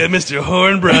Yeah, world. we got Mr.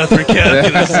 Hornbroth for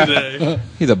calculus today.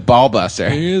 He's a ball buster.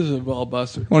 He is a ball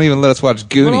buster. Won't even let us watch But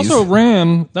Goonies. also,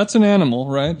 ram, that's an animal,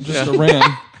 right? Just a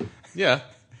ram. Yeah.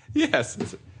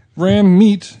 yes. Ram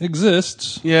meat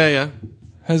exists. Yeah.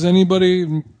 Has anybody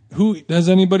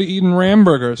eaten ram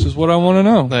burgers? Is what I want to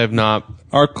know. I have not.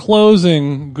 Our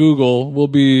closing Google will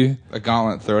be, A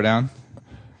gauntlet throwdown.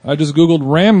 I just Googled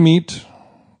ram meat.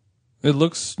 It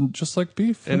looks just like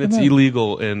beef. And Look at it's that.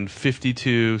 illegal in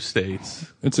 52 states.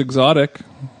 It's exotic.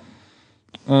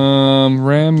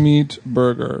 Ram meat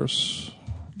burgers.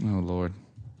 Oh, Lord.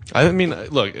 I mean,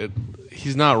 look,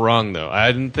 he's not wrong though.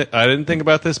 I didn't think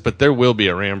about this, but there will be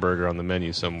a ram burger on the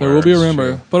menu somewhere. There will be a ram true.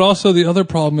 burger. But also the other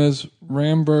problem is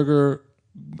ram burger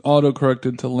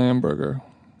auto-corrected to lamb burger.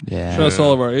 Yeah. Shout out to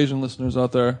all of our Asian listeners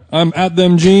out there. I'm at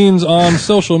them jeans on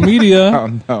social media. Oh,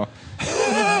 no.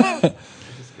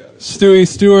 Stewie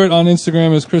Stewart on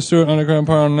Instagram is Chris Stewart underground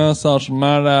part on no social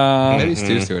media. Maybe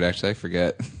Stu Stewart, actually. I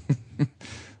forget.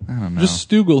 I don't know. Just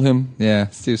Stoogle him. Yeah,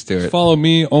 Stu Stewart. Follow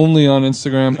me only on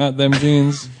Instagram at them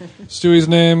jeans. Stewie's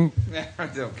name. I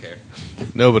don't care.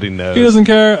 Nobody knows. He doesn't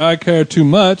care. I care too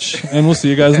much. And we'll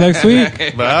see you guys next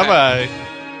week. Bye bye.